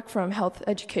feedback from health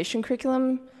education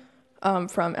curriculum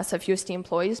from SFUSD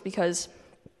employees, because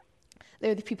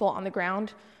they're the people on the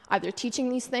ground either teaching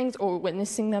these things or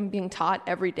witnessing them being taught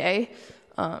every day.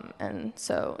 And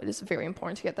so it is very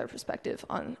important to get their perspective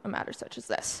on a matter such as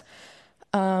this.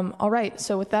 All right,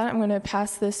 so with that, I'm going to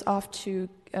pass this off to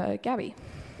Gabby.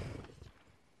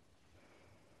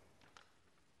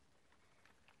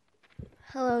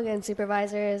 Hello again,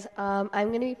 supervisors. I'm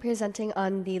going to be presenting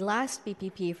on the last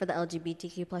BPP for the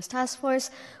LGBTQ plus task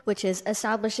force, which is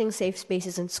establishing safe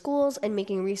spaces in schools and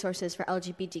making resources for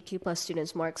LGBTQ plus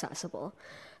students more accessible.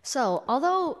 So,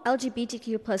 although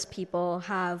LGBTQ plus people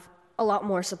have a lot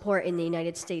more support in the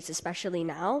United States, especially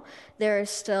now, there is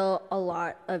still a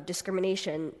lot of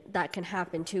discrimination that can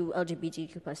happen to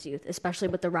LGBTQ plus youth, especially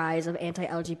with the rise of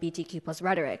anti-LGBTQ plus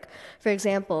rhetoric. For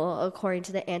example, according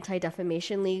to the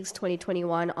Anti-Defamation League's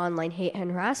 2021 Online Hate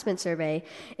and Harassment Survey,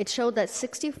 it showed that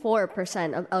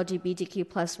 64% of LGBTQ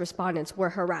plus respondents were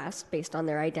harassed based on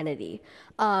their identity.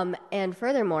 And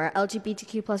furthermore,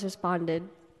 LGBTQ plus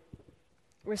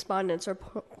respondents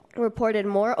reported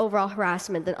more overall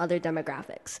harassment than other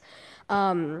demographics.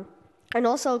 And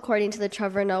also, according to the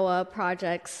Trevor Noah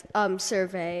Project's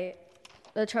survey,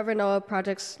 the Trevor Noah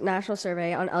Project's national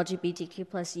survey on LGBTQ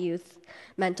plus youth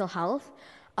mental health,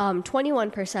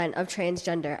 21% of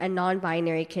transgender and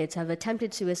non-binary kids have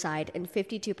attempted suicide, and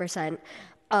 52%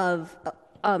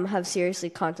 have seriously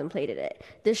contemplated it.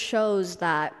 This shows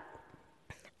that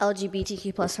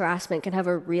LGBTQ plus harassment can have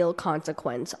a real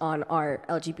consequence on our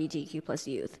LGBTQ plus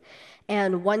youth.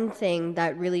 And one thing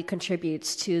that really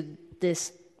contributes to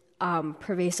this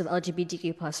pervasive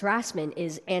LGBTQ plus harassment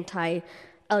is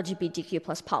anti-LGBTQ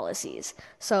plus policies.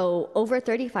 So over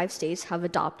 35 states have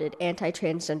adopted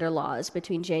anti-transgender laws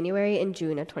between January and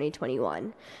June of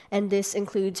 2021. And this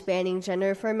includes banning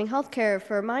gender-affirming healthcare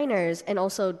for minors and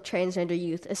also transgender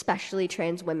youth, especially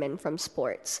trans women, from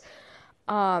sports.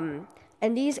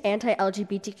 And these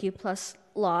anti-LGBTQ plus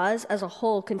laws as a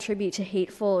whole contribute to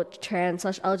hateful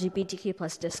trans/LGBTQ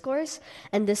plus discourse,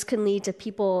 and this can lead to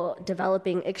people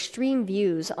developing extreme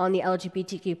views on the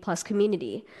LGBTQ plus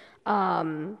community,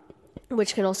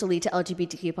 which can also lead to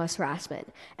LGBTQ plus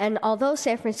harassment. And although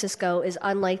San Francisco is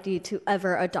unlikely to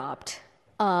ever adopt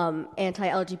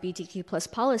anti-LGBTQ plus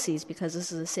policies, because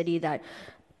this is a city that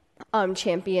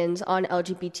champions on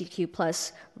LGBTQ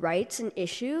plus rights and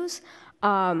issues,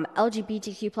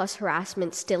 LGBTQ plus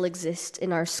harassment still exists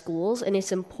in our schools, and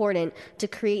it's important to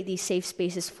create these safe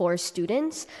spaces for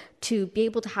students to be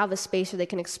able to have a space where they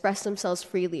can express themselves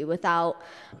freely without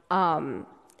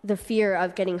the fear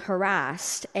of getting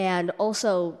harassed, and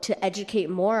also to educate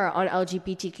more on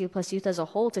LGBTQ plus youth as a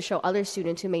whole, to show other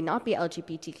students who may not be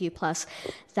LGBTQ plus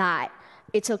that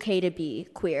it's okay to be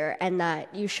queer and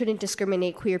that you shouldn't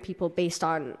discriminate queer people based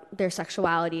on their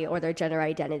sexuality or their gender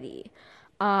identity.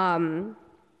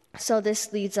 So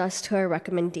this leads us to our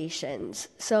recommendations.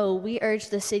 So we urge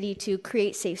the city to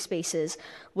create safe spaces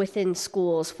within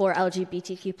schools for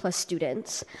LGBTQ plus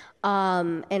students.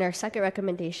 And our second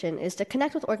recommendation is to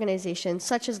connect with organizations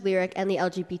such as Lyric and the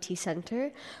LGBT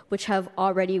Center, which have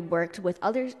already worked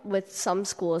with some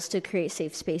schools to create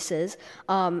safe spaces,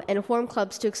 and form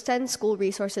clubs to extend school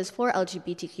resources for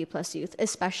LGBTQ plus youth,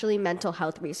 especially mental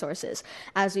health resources,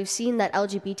 as we've seen that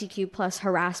LGBTQ plus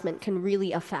harassment can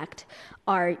really affect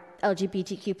our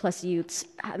LGBTQ plus youth's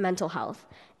mental health.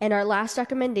 And our last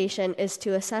recommendation is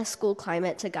to assess school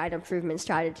climate to guide improvement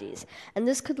strategies. And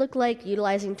this could look like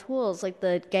utilizing tools like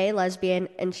the Gay, Lesbian,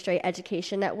 and Straight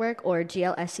Education Network, or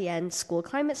GLSEN School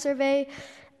Climate Survey,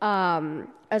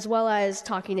 as well as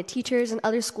talking to teachers and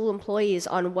other school employees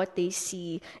on what they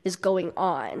see is going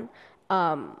on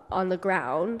the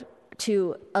ground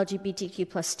to LGBTQ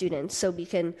plus students, so we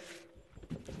can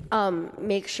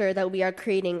make sure that we are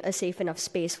creating a safe enough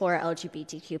space for our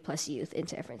LGBTQ plus youth in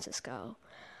San Francisco.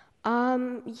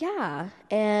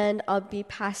 And I'll be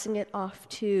passing it off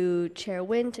to Chair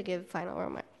Nguyen to give final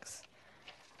remarks.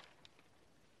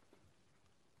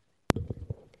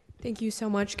 Thank you so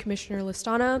much, Commissioner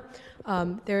Listana.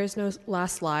 There is no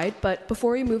last slide, but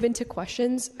before we move into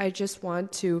questions, I just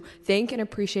want to thank and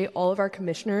appreciate all of our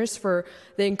commissioners for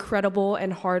the incredible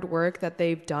and hard work that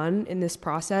they've done in this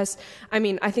process. I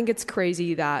mean, I think it's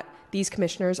crazy that these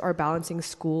commissioners are balancing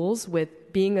schools with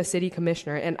being a city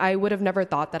commissioner. And I would have never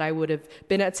thought that I would have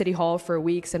been at City Hall for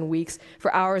weeks and weeks,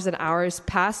 for hours and hours,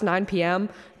 past 9 p.m.,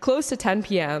 close to 10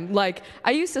 p.m. Like,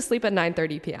 I used to sleep at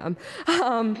 9:30 p.m.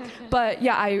 But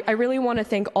yeah, I really want to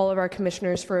thank all of our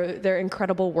commissioners for their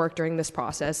incredible work during this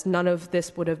process. None of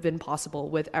this would have been possible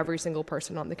with every single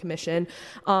person on the commission.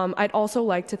 I'd also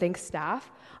like to thank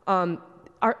staff.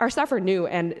 Our staff are new,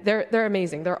 and they're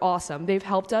amazing. They're awesome. They've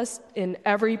helped us in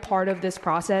every part of this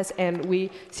process, and we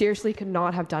seriously could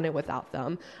not have done it without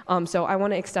them. So I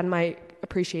want to extend my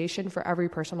appreciation for every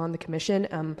person on the commission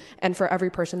and for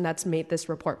every person that's made this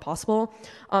report possible.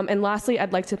 And lastly,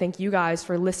 I'd like to thank you guys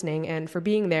for listening and for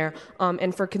being there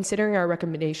and for considering our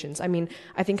recommendations. I mean,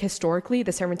 I think historically,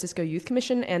 the San Francisco Youth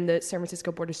Commission and the San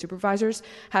Francisco Board of Supervisors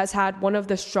has had one of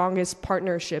the strongest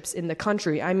partnerships in the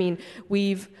country. I mean,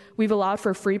 we've allowed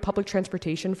for free public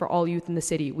transportation for all youth in the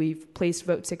city. We've placed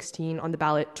Vote 16 on the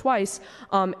ballot twice,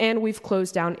 and we've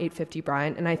closed down 850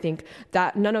 Bryant. And I think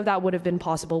that none of that would have been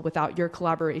possible without your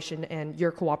collaboration and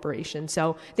your cooperation.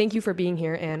 So thank you for being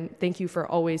here, and thank you for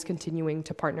always continuing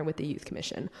to partner with the Youth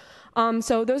Commission.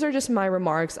 So those are just my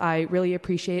remarks. I really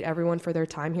appreciate everyone for their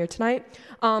time here tonight.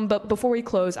 But before we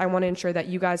close, I want to ensure that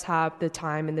you guys have the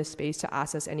time and the space to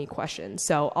ask us any questions.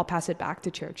 So I'll pass it back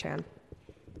to Chair Chan.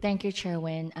 Thank you, Chair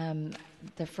Nguyen.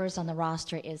 The first on the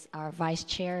roster is our Vice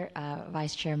Chair,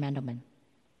 Vice Chair Mandelman.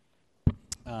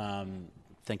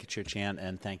 Thank you, Chair Chan,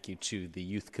 and thank you to the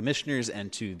Youth Commissioners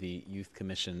and to the Youth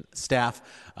Commission staff.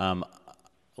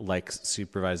 Like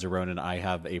Supervisor Ronan, I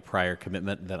have a prior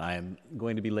commitment that I am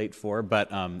going to be late for,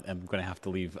 but I'm going to have to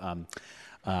leave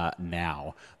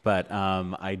now. But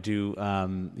I do,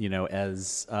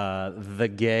 as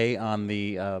the gay on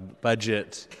the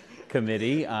budget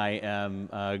committee, I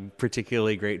am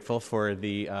particularly grateful for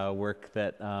the work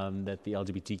that the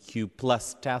LGBTQ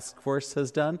plus task force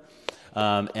has done.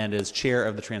 And as chair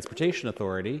of the Transportation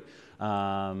Authority,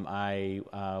 I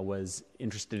was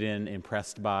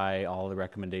impressed by all the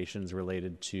recommendations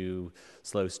related to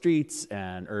slow streets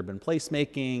and urban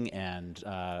placemaking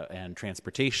and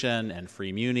transportation and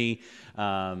free muni,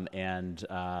 and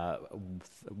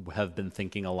have been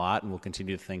thinking a lot and will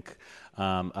continue to think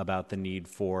about the need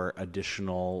for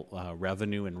additional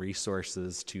revenue and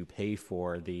resources to pay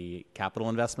for the capital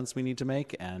investments we need to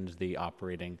make and the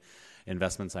operating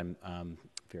investments. I'm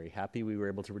very happy we were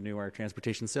able to renew our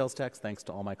transportation sales tax. Thanks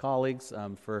to all my colleagues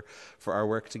for our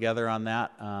work together on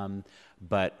that.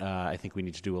 But I think we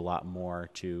need to do a lot more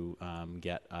to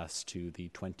get us to the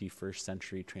 21st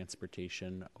century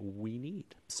transportation we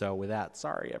need. So with that,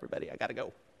 sorry everybody, I gotta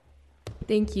go.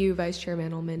 Thank you, Vice Chair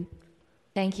Mandelman.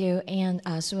 Thank you, and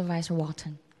Supervisor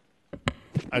Walton.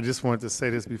 I just wanted to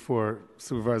say this before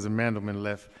Supervisor Mandelman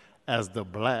left, as the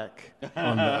black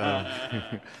on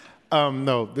the.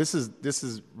 No, this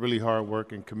is really hard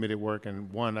work and committed work. And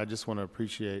one, I just want to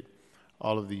appreciate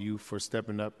all of the youth for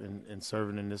stepping up and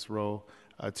serving in this role.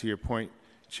 To your point,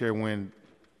 Chair Nguyen,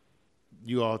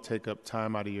 you all take up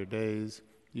time out of your days.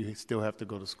 You still have to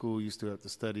go to school. You still have to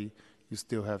study. You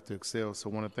still have to excel. So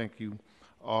I want to thank you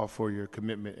all for your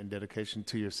commitment and dedication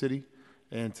to your city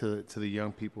and to the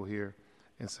young people here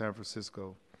in San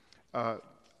Francisco.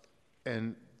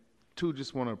 And two,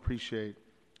 just want to appreciate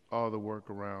all the work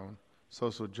around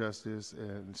social justice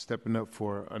and stepping up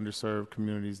for underserved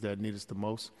communities that need us the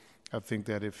most. I think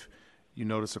that if you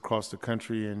notice across the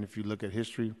country and if you look at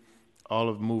history, all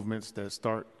of movements that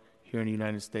start here in the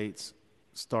United States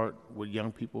start with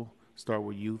young people, start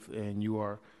with youth, and you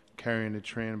are carrying the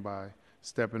trend by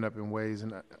stepping up in ways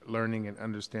and learning and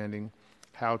understanding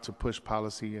how to push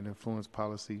policy and influence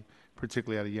policy,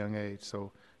 particularly at a young age.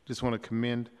 So just want to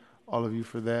commend all of you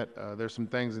for that. There's some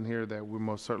things in here that we're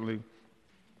most certainly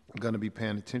going to be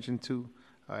paying attention to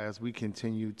as we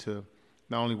continue to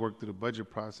not only work through the budget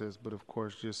process, but of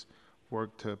course just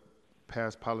work to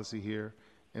pass policy here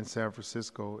in San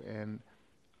Francisco. And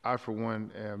I, for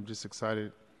one, am just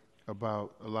excited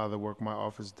about a lot of the work my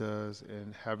office does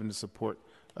and having the support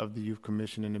of the Youth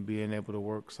Commission and being able to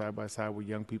work side by side with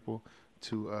young people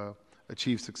to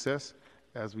achieve success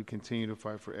as we continue to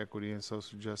fight for equity and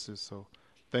social justice. So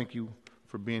thank you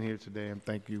for being here today, and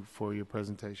thank you for your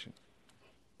presentation.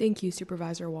 Thank you,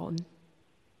 Supervisor Walton.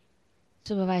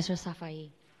 Supervisor Safai.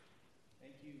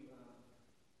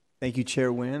 Thank you,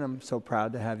 Chair Nguyen. I'm so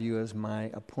proud to have you as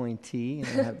my appointee.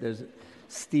 And there's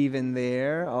Stephen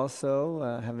there also.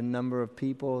 I have a number of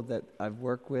people that I've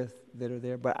worked with that are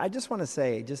there. But I just want to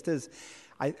say, just as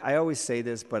I always say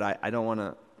this, but I don't want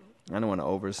to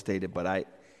overstate it. But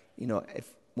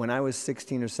when I was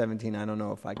 16 or 17, I don't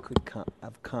know if I could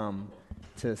have come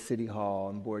to City Hall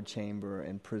and Board Chamber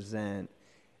and present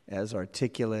as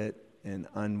articulate and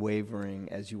unwavering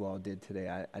as you all did today.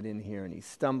 I didn't hear any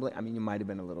stumbling. I mean, you might have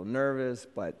been a little nervous,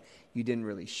 but you didn't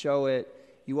really show it.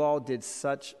 You all did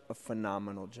such a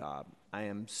phenomenal job. I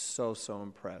am so, so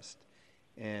impressed.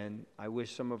 And I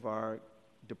wish some of our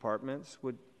departments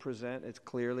would present as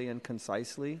clearly and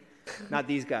concisely. Not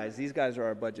these guys. These guys are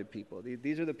our budget people.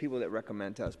 These are the people that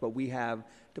recommend to us. But we have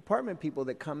department people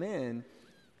that come in,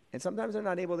 and sometimes they're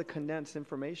not able to condense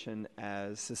information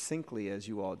as succinctly as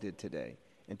you all did today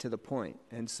and to the point.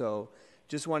 And so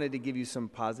just wanted to give you some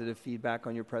positive feedback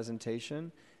on your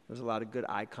presentation. There was a lot of good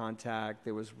eye contact.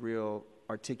 There was real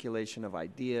articulation of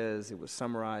ideas. It was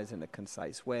summarized in a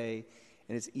concise way.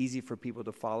 And it's easy for people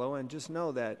to follow. And just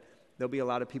know that there'll be a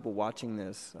lot of people watching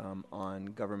this on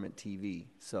government TV.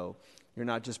 So you're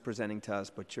not just presenting to us,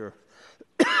 but you're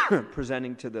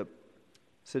presenting to the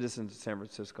citizens of San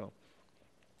Francisco.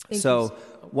 So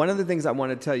one of the things I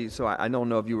want to tell you, so I don't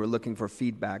know if you were looking for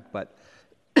feedback, but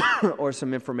or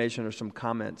some information or some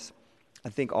comments. I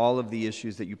think all of the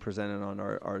issues that you presented on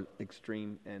are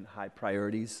extreme and high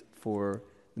priorities for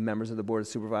the members of the Board of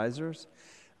Supervisors.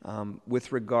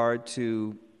 With regard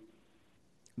to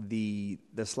the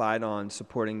slide on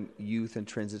supporting youth and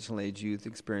transitional age youth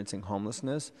experiencing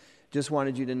homelessness, just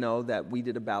wanted you to know that we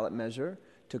did a ballot measure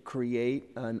to create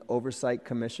an oversight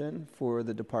commission for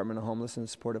the Department of Homelessness and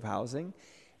Supportive Housing.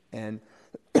 And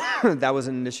that was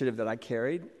an initiative that I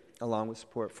carried along with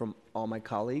support from all my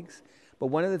colleagues. But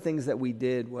one of the things that we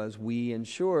did was we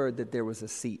ensured that there was a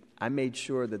seat. I made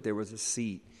sure that there was a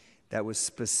seat that was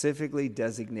specifically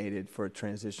designated for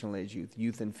transitional age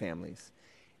youth and families.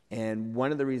 And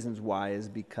one of the reasons why is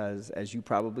because, as you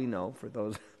probably know, for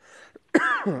those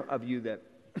of you that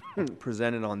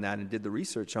presented on that and did the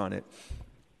research on it,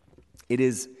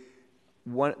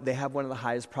 they have one of the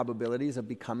highest probabilities of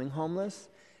becoming homeless,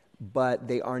 but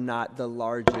they are not the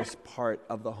largest part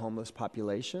of the homeless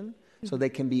population. So they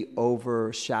can be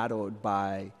overshadowed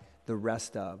by the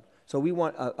rest of. So we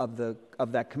want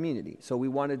of that community. So we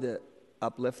wanted to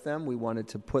uplift them. We wanted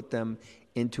to put them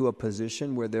into a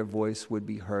position where their voice would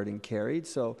be heard and carried.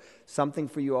 So something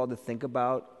for you all to think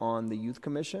about on the Youth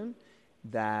Commission,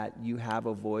 that you have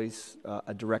a voice,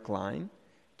 a direct line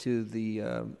to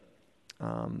the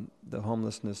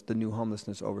new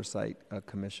Homelessness Oversight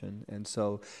Commission. And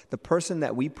so the person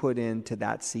that we put into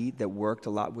that seat that worked a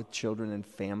lot with children and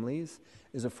families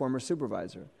is a former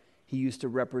supervisor. He used to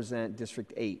represent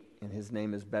District 8, and his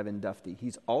name is Bevan Dufty.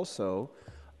 He's also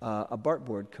a BART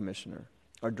Board commissioner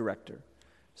or director.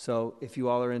 So if you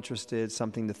all are interested,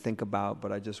 something to think about,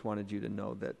 but I just wanted you to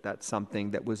know that that's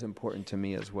something that was important to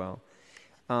me as well.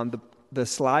 The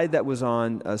slide that was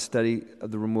on a study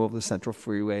of the removal of the Central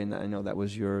Freeway, and I know that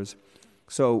was yours.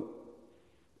 So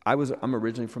I'm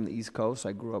originally from the East Coast.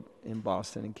 I grew up in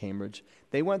Boston and Cambridge.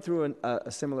 They went through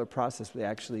a similar process. They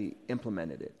actually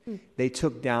implemented it. They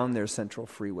took down their Central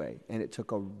Freeway, and it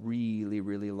took a really,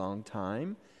 really long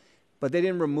time. But they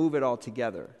didn't remove it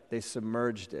altogether. They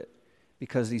submerged it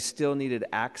because they still needed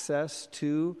access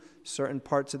to certain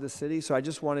parts of the city. So I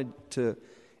just wanted to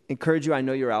encourage you. I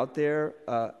know you're out there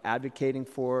advocating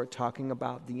for, talking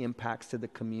about the impacts to the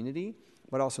community,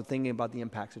 but also thinking about the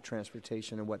impacts of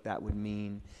transportation and what that would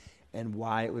mean and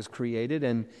why it was created.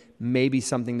 And maybe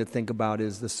something to think about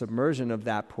is the submersion of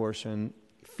that portion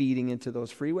feeding into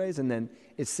those freeways, and then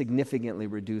it significantly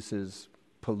reduces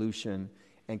pollution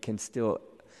and can still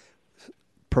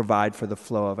provide for the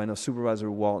flow of. I know Supervisor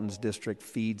Walton's district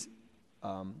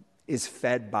is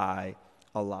fed by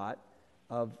a lot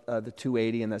of the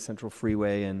 280 and that Central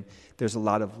Freeway, and there's a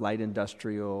lot of light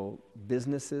industrial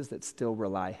businesses that still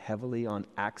rely heavily on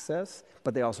access,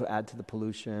 but they also add to the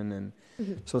pollution, and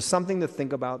so something to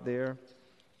think about there.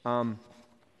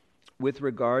 With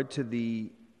regard to the,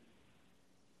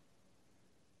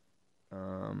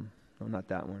 no, not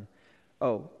that one.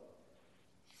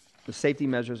 The safety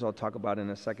measures I'll talk about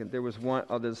in a second. There was one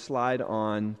other slide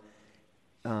on,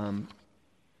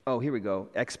 here we go.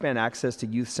 Expand access to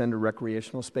youth center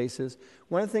recreational spaces.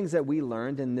 One of the things that we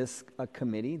learned in this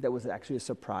committee that was actually a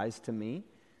surprise to me,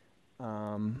 I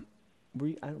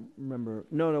don't remember.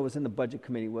 No, it was in the budget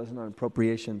committee. It wasn't on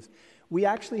appropriations. We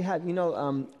actually had,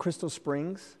 Crystal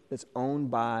Springs that's owned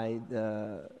by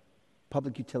the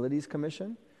Public Utilities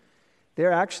Commission.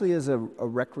 There actually is a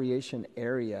recreation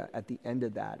area at the end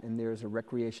of that, and there's a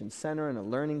recreation center and a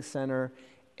learning center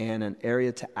and an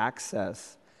area to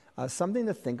access. Something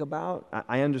to think about.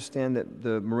 I understand that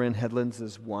the Marin Headlands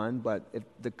is one, but if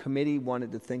the committee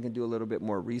wanted to think and do a little bit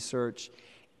more research,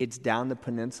 it's down the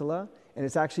peninsula, and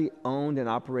it's actually owned and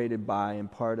operated by and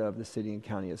part of the city and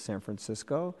county of San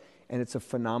Francisco, and it's a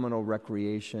phenomenal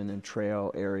recreation and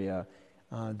trail area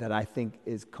that I think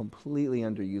is completely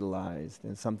underutilized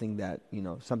and something that,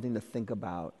 something to think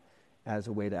about as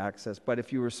a way to access. But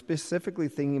if you were specifically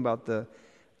thinking about the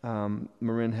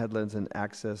Marin Headlands and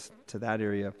access to that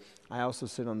area, I also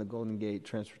sit on the Golden Gate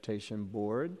Transportation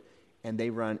Board, and they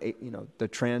run, the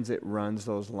transit runs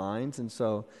those lines. And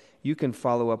so you can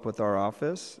follow up with our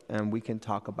office, and we can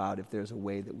talk about if there's a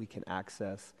way that we can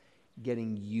access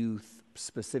getting youth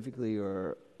specifically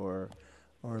or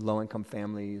low-income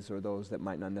families or those that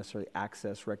might not necessarily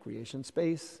access recreation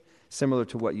space, similar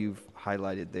to what you've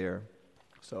highlighted there.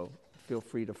 So feel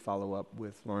free to follow up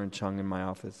with Lauren Chung in my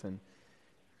office, and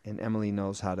Emily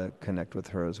knows how to connect with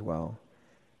her as well.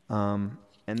 And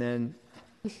then,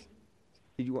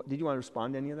 did you want to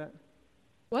respond to any of that?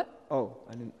 What? Oh,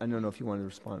 I don't know if you wanted to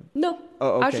respond. No.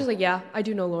 Oh, okay. I was just like, yeah, I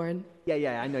do know Lauren.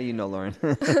 Yeah, I know you know Lauren.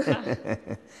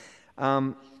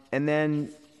 And then,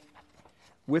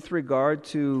 with regard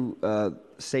to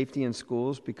safety in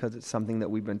schools, because it's something that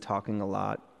we've been talking a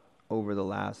lot over the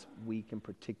last week in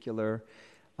particular,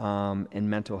 and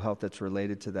mental health that's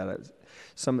related to that.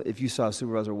 If you saw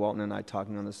Supervisor Walton and I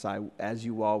talking on the side, as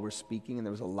you all were speaking, and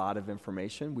there was a lot of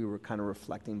information, we were kind of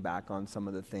reflecting back on some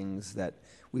of the things that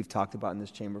we've talked about in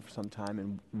this chamber for some time,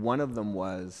 and one of them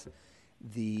was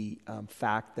the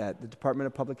fact that the Department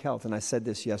of Public Health, and I said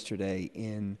this yesterday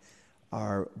in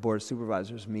our Board of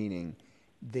Supervisors meeting,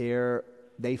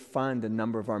 they fund a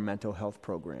number of our mental health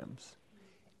programs,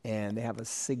 and they have a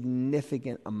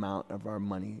significant amount of our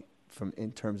money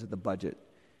in terms of the budget,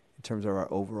 in terms of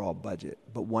our overall budget.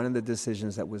 But one of the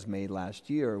decisions that was made last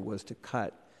year was to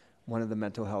cut one of the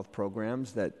mental health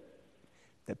programs that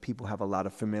people have a lot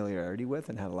of familiarity with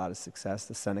and had a lot of success,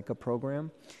 the Seneca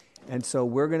program. And so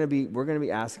we're going to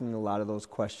be asking a lot of those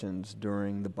questions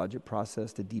during the budget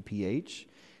process to DPH,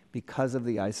 because of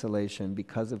the isolation,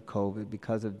 because of COVID,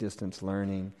 because of distance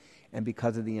learning, and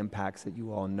because of the impacts that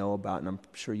you all know about, and I'm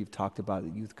sure you've talked about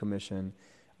at the Youth Commission,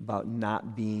 about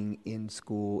not being in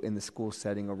the school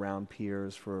setting around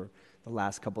peers for the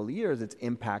last couple of years. It's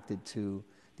impacted to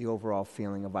the overall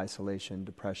feeling of isolation,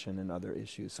 depression, and other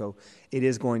issues. So it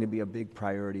is going to be a big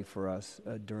priority for us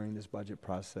during this budget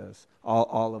process.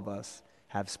 All of us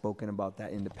have spoken about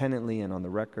that independently and on the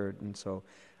record, and so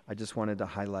I just wanted to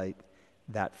highlight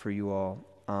that for you all.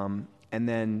 And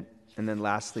then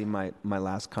lastly, my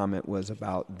last comment was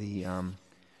about the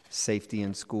safety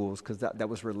in schools, because that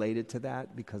was related to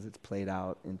that, because it's played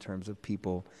out in terms of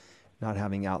people not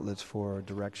having outlets for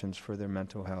directions for their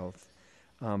mental health.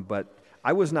 But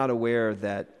I was not aware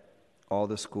that all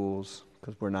the schools,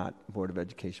 because we're not Board of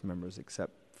Education members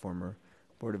except former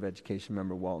Board of Education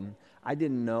member Walton, I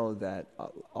didn't know that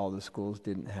all the schools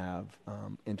didn't have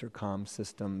intercom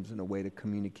systems and a way to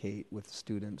communicate with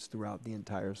students throughout the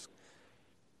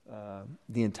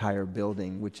entire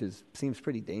building, which seems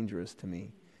pretty dangerous to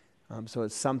me. So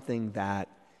it's something that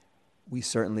we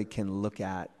certainly can look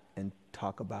at and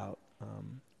talk about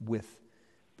with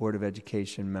Board of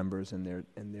Education members in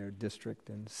their district,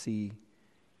 and see,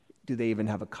 do they even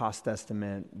have a cost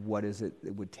estimate? What is it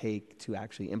would take to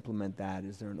actually implement that?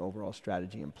 Is there an overall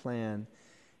strategy and plan?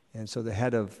 And so the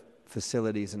head of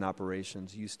facilities and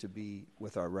operations used to be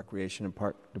with our recreation and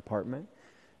park department.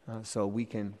 So we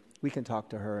can talk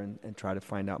to her and try to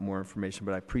find out more information.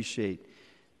 But I appreciate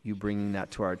you bringing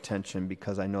that to our attention,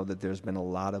 because I know that there's been a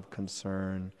lot of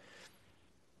concern,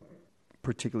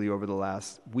 particularly over the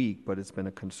last week, but it's been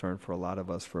a concern for a lot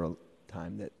of us for a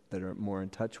time that are more in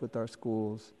touch with our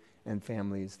schools and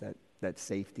families, that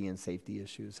safety and safety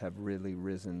issues have really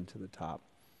risen to the top.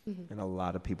 Mm-hmm. And a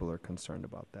lot of people are concerned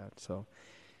about that. So,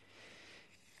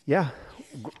 yeah,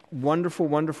 wonderful,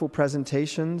 wonderful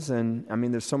presentations. And I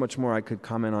mean, there's so much more I could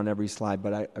comment on every slide,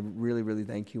 but I really, really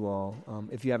thank you all.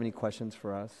 If you have any questions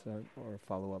for us or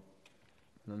follow up,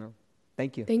 I don't know.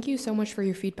 Thank you. Thank you so much for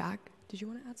your feedback. Did you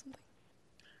want to add something?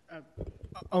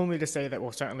 Only to say that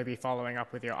we'll certainly be following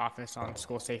up with your office on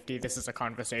school safety. This is a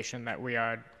conversation that we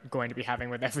are going to be having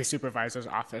with every supervisor's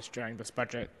office during this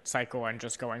budget cycle and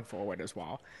just going forward as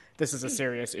well. This is a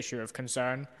serious issue of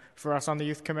concern for us on the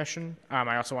Youth Commission.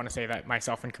 I also want to say that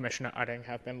myself and Commissioner Udding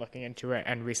have been looking into it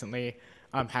and recently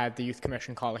had the Youth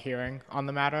Commission call a hearing on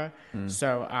the matter.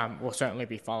 So we'll certainly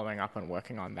be following up and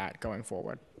working on that going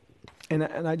forward. And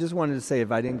I just wanted to say,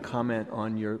 if I didn't comment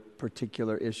on your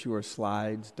particular issue or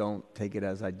slides, don't take it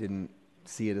as I didn't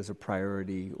see it as a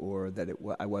priority or that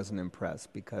I wasn't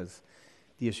impressed, because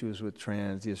the issues with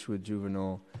trans, the issue with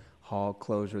juvenile hall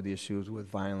closure, the issues with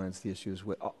violence, the issues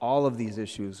with all of these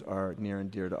issues are near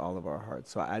and dear to all of our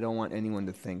hearts. So I don't want anyone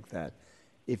to think that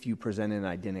if you presented and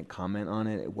I didn't comment on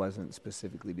it, it wasn't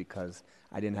specifically because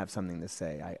I didn't have something to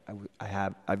say.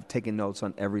 I've taken notes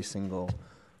on every single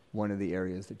one of the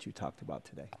areas that you talked about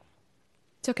today.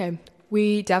 It's okay.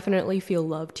 We definitely feel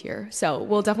loved here. So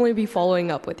we'll definitely be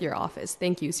following up with your office.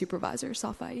 Thank you, Supervisor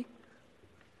Safai.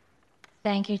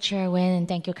 Thank you, Chair Nguyen, and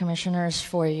thank you, Commissioners,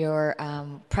 for your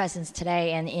presence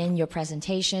today and in your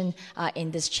presentation in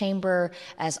this chamber.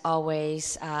 As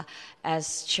always,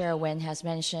 as Chair Nguyen has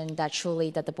mentioned, that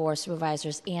truly that the Board of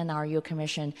Supervisors and our U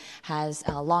Commission has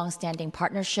a long-standing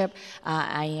partnership.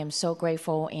 I am so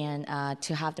grateful and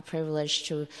to have the privilege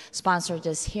to sponsor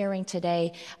this hearing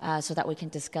today so that we can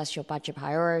discuss your budget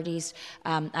priorities.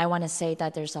 I want to say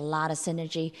that there's a lot of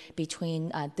synergy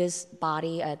between this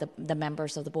body, the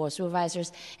members of the Board of Supervisors,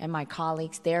 and my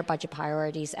colleagues, their budget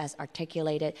priorities as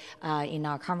articulated in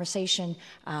our conversation,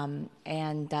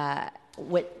 and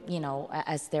with,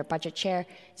 as their budget chair.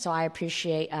 So I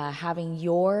appreciate having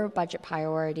your budget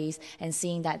priorities and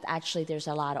seeing that actually there's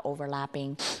a lot of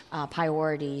overlapping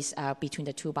priorities between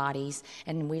the two bodies,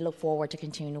 and we look forward to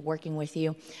continuing working with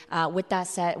you. With that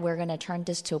said, we're going to turn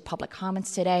this to public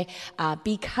comments today.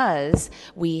 Because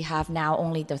we have now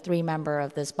only the 3 members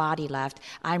of this body left,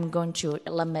 I'm going to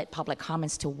limit public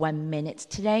comments to 1 minute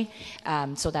today,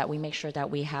 so that we make sure that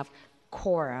we have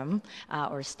quorum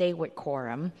or stay with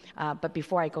quorum. But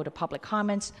before I go to public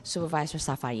comments, Supervisor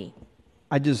Safai.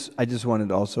 I just wanted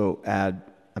to also add,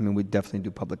 I mean, we definitely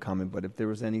do public comment, but if there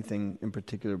was anything in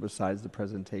particular besides the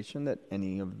presentation that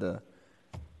any of the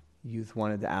youth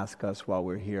wanted to ask us while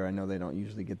we're here, I know they don't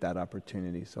usually get that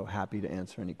opportunity, so happy to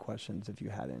answer any questions if you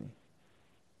had any.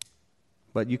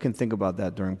 But you can think about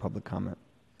that during public comment.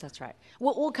 That's right.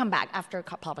 We'll come back after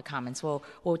public comments.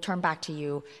 We'll turn back to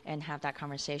you and have that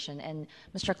conversation. And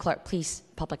Mr. Clerk, please,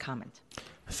 public comment.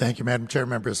 Thank you, Madam Chair.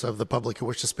 Members of the public who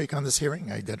wish to speak on this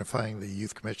hearing, identifying the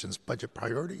Youth Commission's budget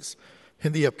priorities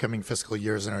in the upcoming fiscal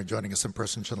years and are joining us in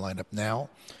person should line up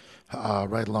now,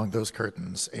 right along those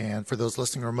curtains. And for those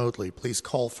listening remotely, please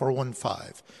call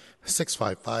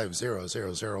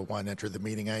 415-655-0001. Enter the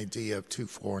meeting ID of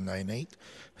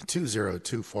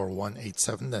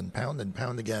 2498-2024187, then pound and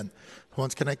pound again.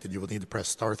 Once connected, you will need to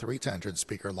press *3 to enter the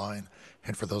speaker line.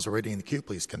 And for those already in the queue,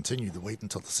 please continue to wait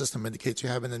until the system indicates you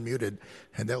have been unmuted,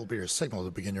 and that will be your signal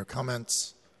to begin your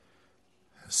comments.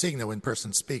 Seeing no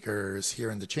in-person speakers here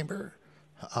in the chamber,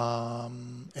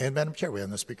 and Madam Chair, we have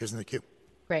no speakers in the queue.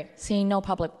 Great. Seeing no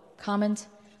public comment,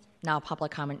 now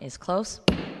public comment is closed.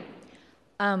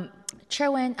 Chair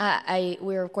Nguyen,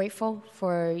 we're grateful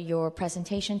for your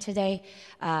presentation today.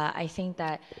 I think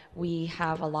that we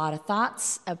have a lot of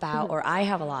thoughts about, or I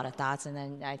have a lot of thoughts, and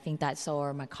then I think that so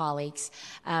are my colleagues.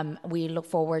 We look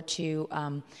forward to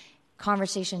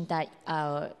conversation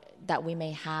that we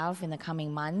may have in the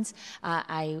coming months.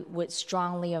 I would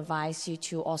strongly advise you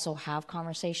to also have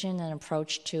conversation and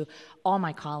approach to all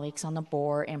my colleagues on the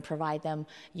board and provide them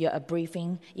a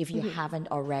briefing, if you haven't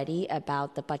already,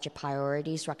 about the budget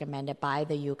priorities recommended by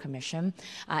the U Commission.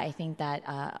 I think that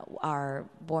our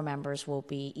board members will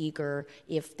be eager,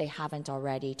 if they haven't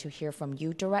already, to hear from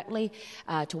you directly,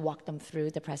 to walk them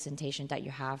through the presentation that you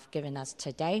have given us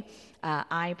today.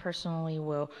 I personally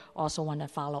will also want to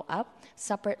follow up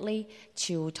separately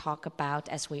to talk about,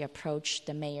 as we approach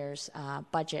the mayor's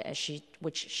budget,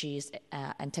 which she's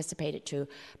anticipated to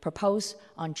propose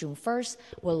on June 1st.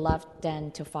 We'll love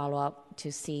then to follow up to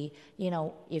see,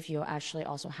 if you actually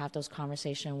also have those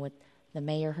conversations with the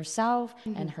mayor herself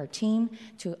and her team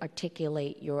to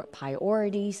articulate your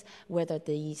priorities, whether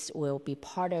these will be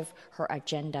part of her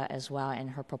agenda as well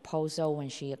and her proposal when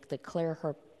she declare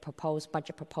her proposed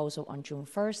budget proposal on June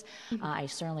 1st. I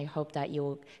certainly hope that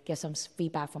you'll get some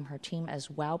feedback from her team as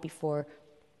well before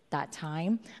that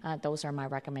time. Those are my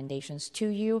recommendations to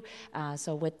you.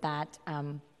 So with that,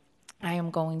 I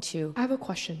am going to... I have a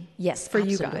question. Yes, for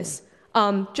absolutely. you guys.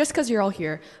 Just because you're all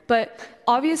here, but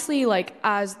obviously,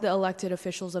 as the elected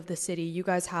officials of the city, you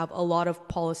guys have a lot of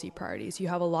policy priorities. You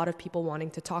have a lot of people wanting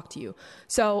to talk to you.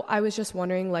 So I was just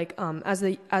wondering, as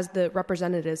the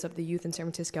representatives of the youth in San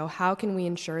Francisco, how can we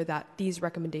ensure that these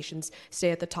recommendations stay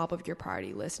at the top of your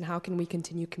priority list, and how can we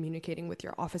continue communicating with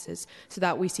your offices so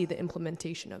that we see the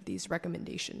implementation of these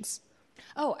recommendations?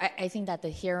 Oh, I think that the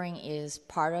hearing is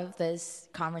part of this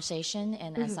conversation,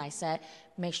 and as I said,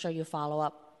 make sure you follow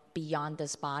up beyond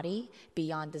this body,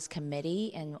 beyond this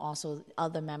committee, and also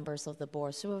other members of the Board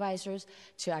of Supervisors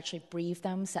to actually brief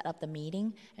them, set up the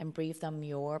meeting, and brief them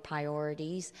your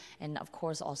priorities, and of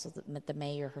course also the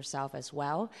mayor herself as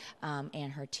well,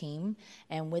 and her team.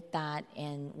 And with that,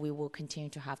 and we will continue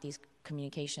to have these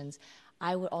communications.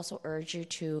 I would also urge you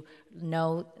to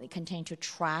continue to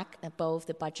track both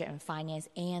the Budget and Finance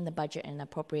and the Budget and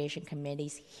Appropriation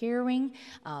Committee's hearing.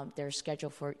 They're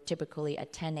scheduled for typically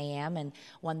at 10 a.m. and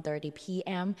 1:30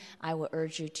 p.m. I would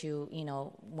urge you to,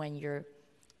 when you're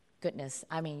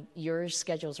your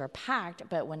schedules are packed,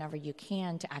 but whenever you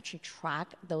can, to actually track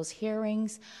those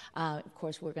hearings. Of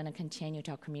course, we're going to continue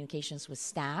to have communications with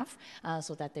staff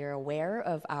so that they're aware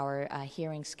of our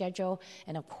hearing schedule.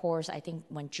 And of course, I think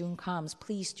when June comes,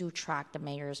 please do track the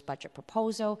mayor's budget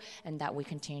proposal, and that we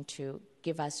continue to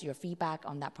give us your feedback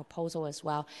on that proposal as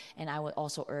well. And I would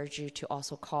also urge you to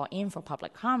also call in for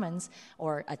public comments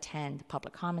or attend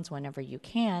public comments whenever you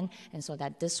can, and so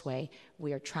that this way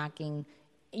we are tracking.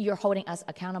 You're holding us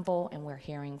accountable, and we're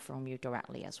hearing from you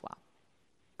directly as well.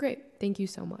 Great. Thank you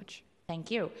so much. Thank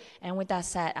you. And with that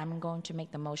said, I'm going to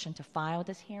make the motion to file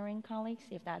this hearing, colleagues,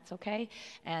 if that's okay.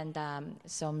 And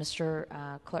so, Mr.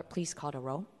 Clerk, please call the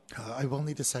roll. I will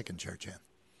need a second, Chair Chan.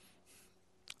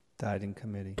 Died in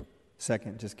committee.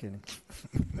 Second, just kidding.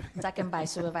 Second by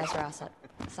Supervisor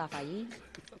Safai.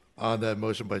 On that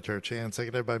motion by Chair Chan,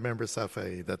 seconded by Member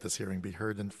Safai, that this hearing be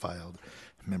heard and filed.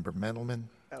 Member Mendelman.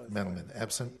 Mendelman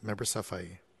absent. Member Safai.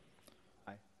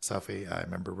 Aye. Safai, aye.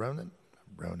 Member Ronan.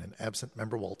 Ronan absent.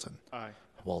 Member Walton. Aye.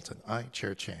 Walton, aye.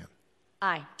 Chair Chan.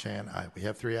 Aye. Chan, aye. We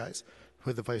have 3 ayes,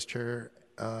 with the Vice Chair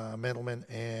Mendelman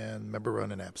and Member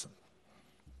Ronan absent.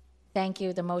 Thank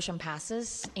you. The motion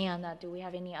passes. And do we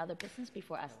have any other business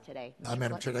before us today?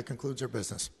 Madam Chair, that concludes our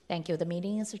business. Thank you. The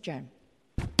meeting is adjourned.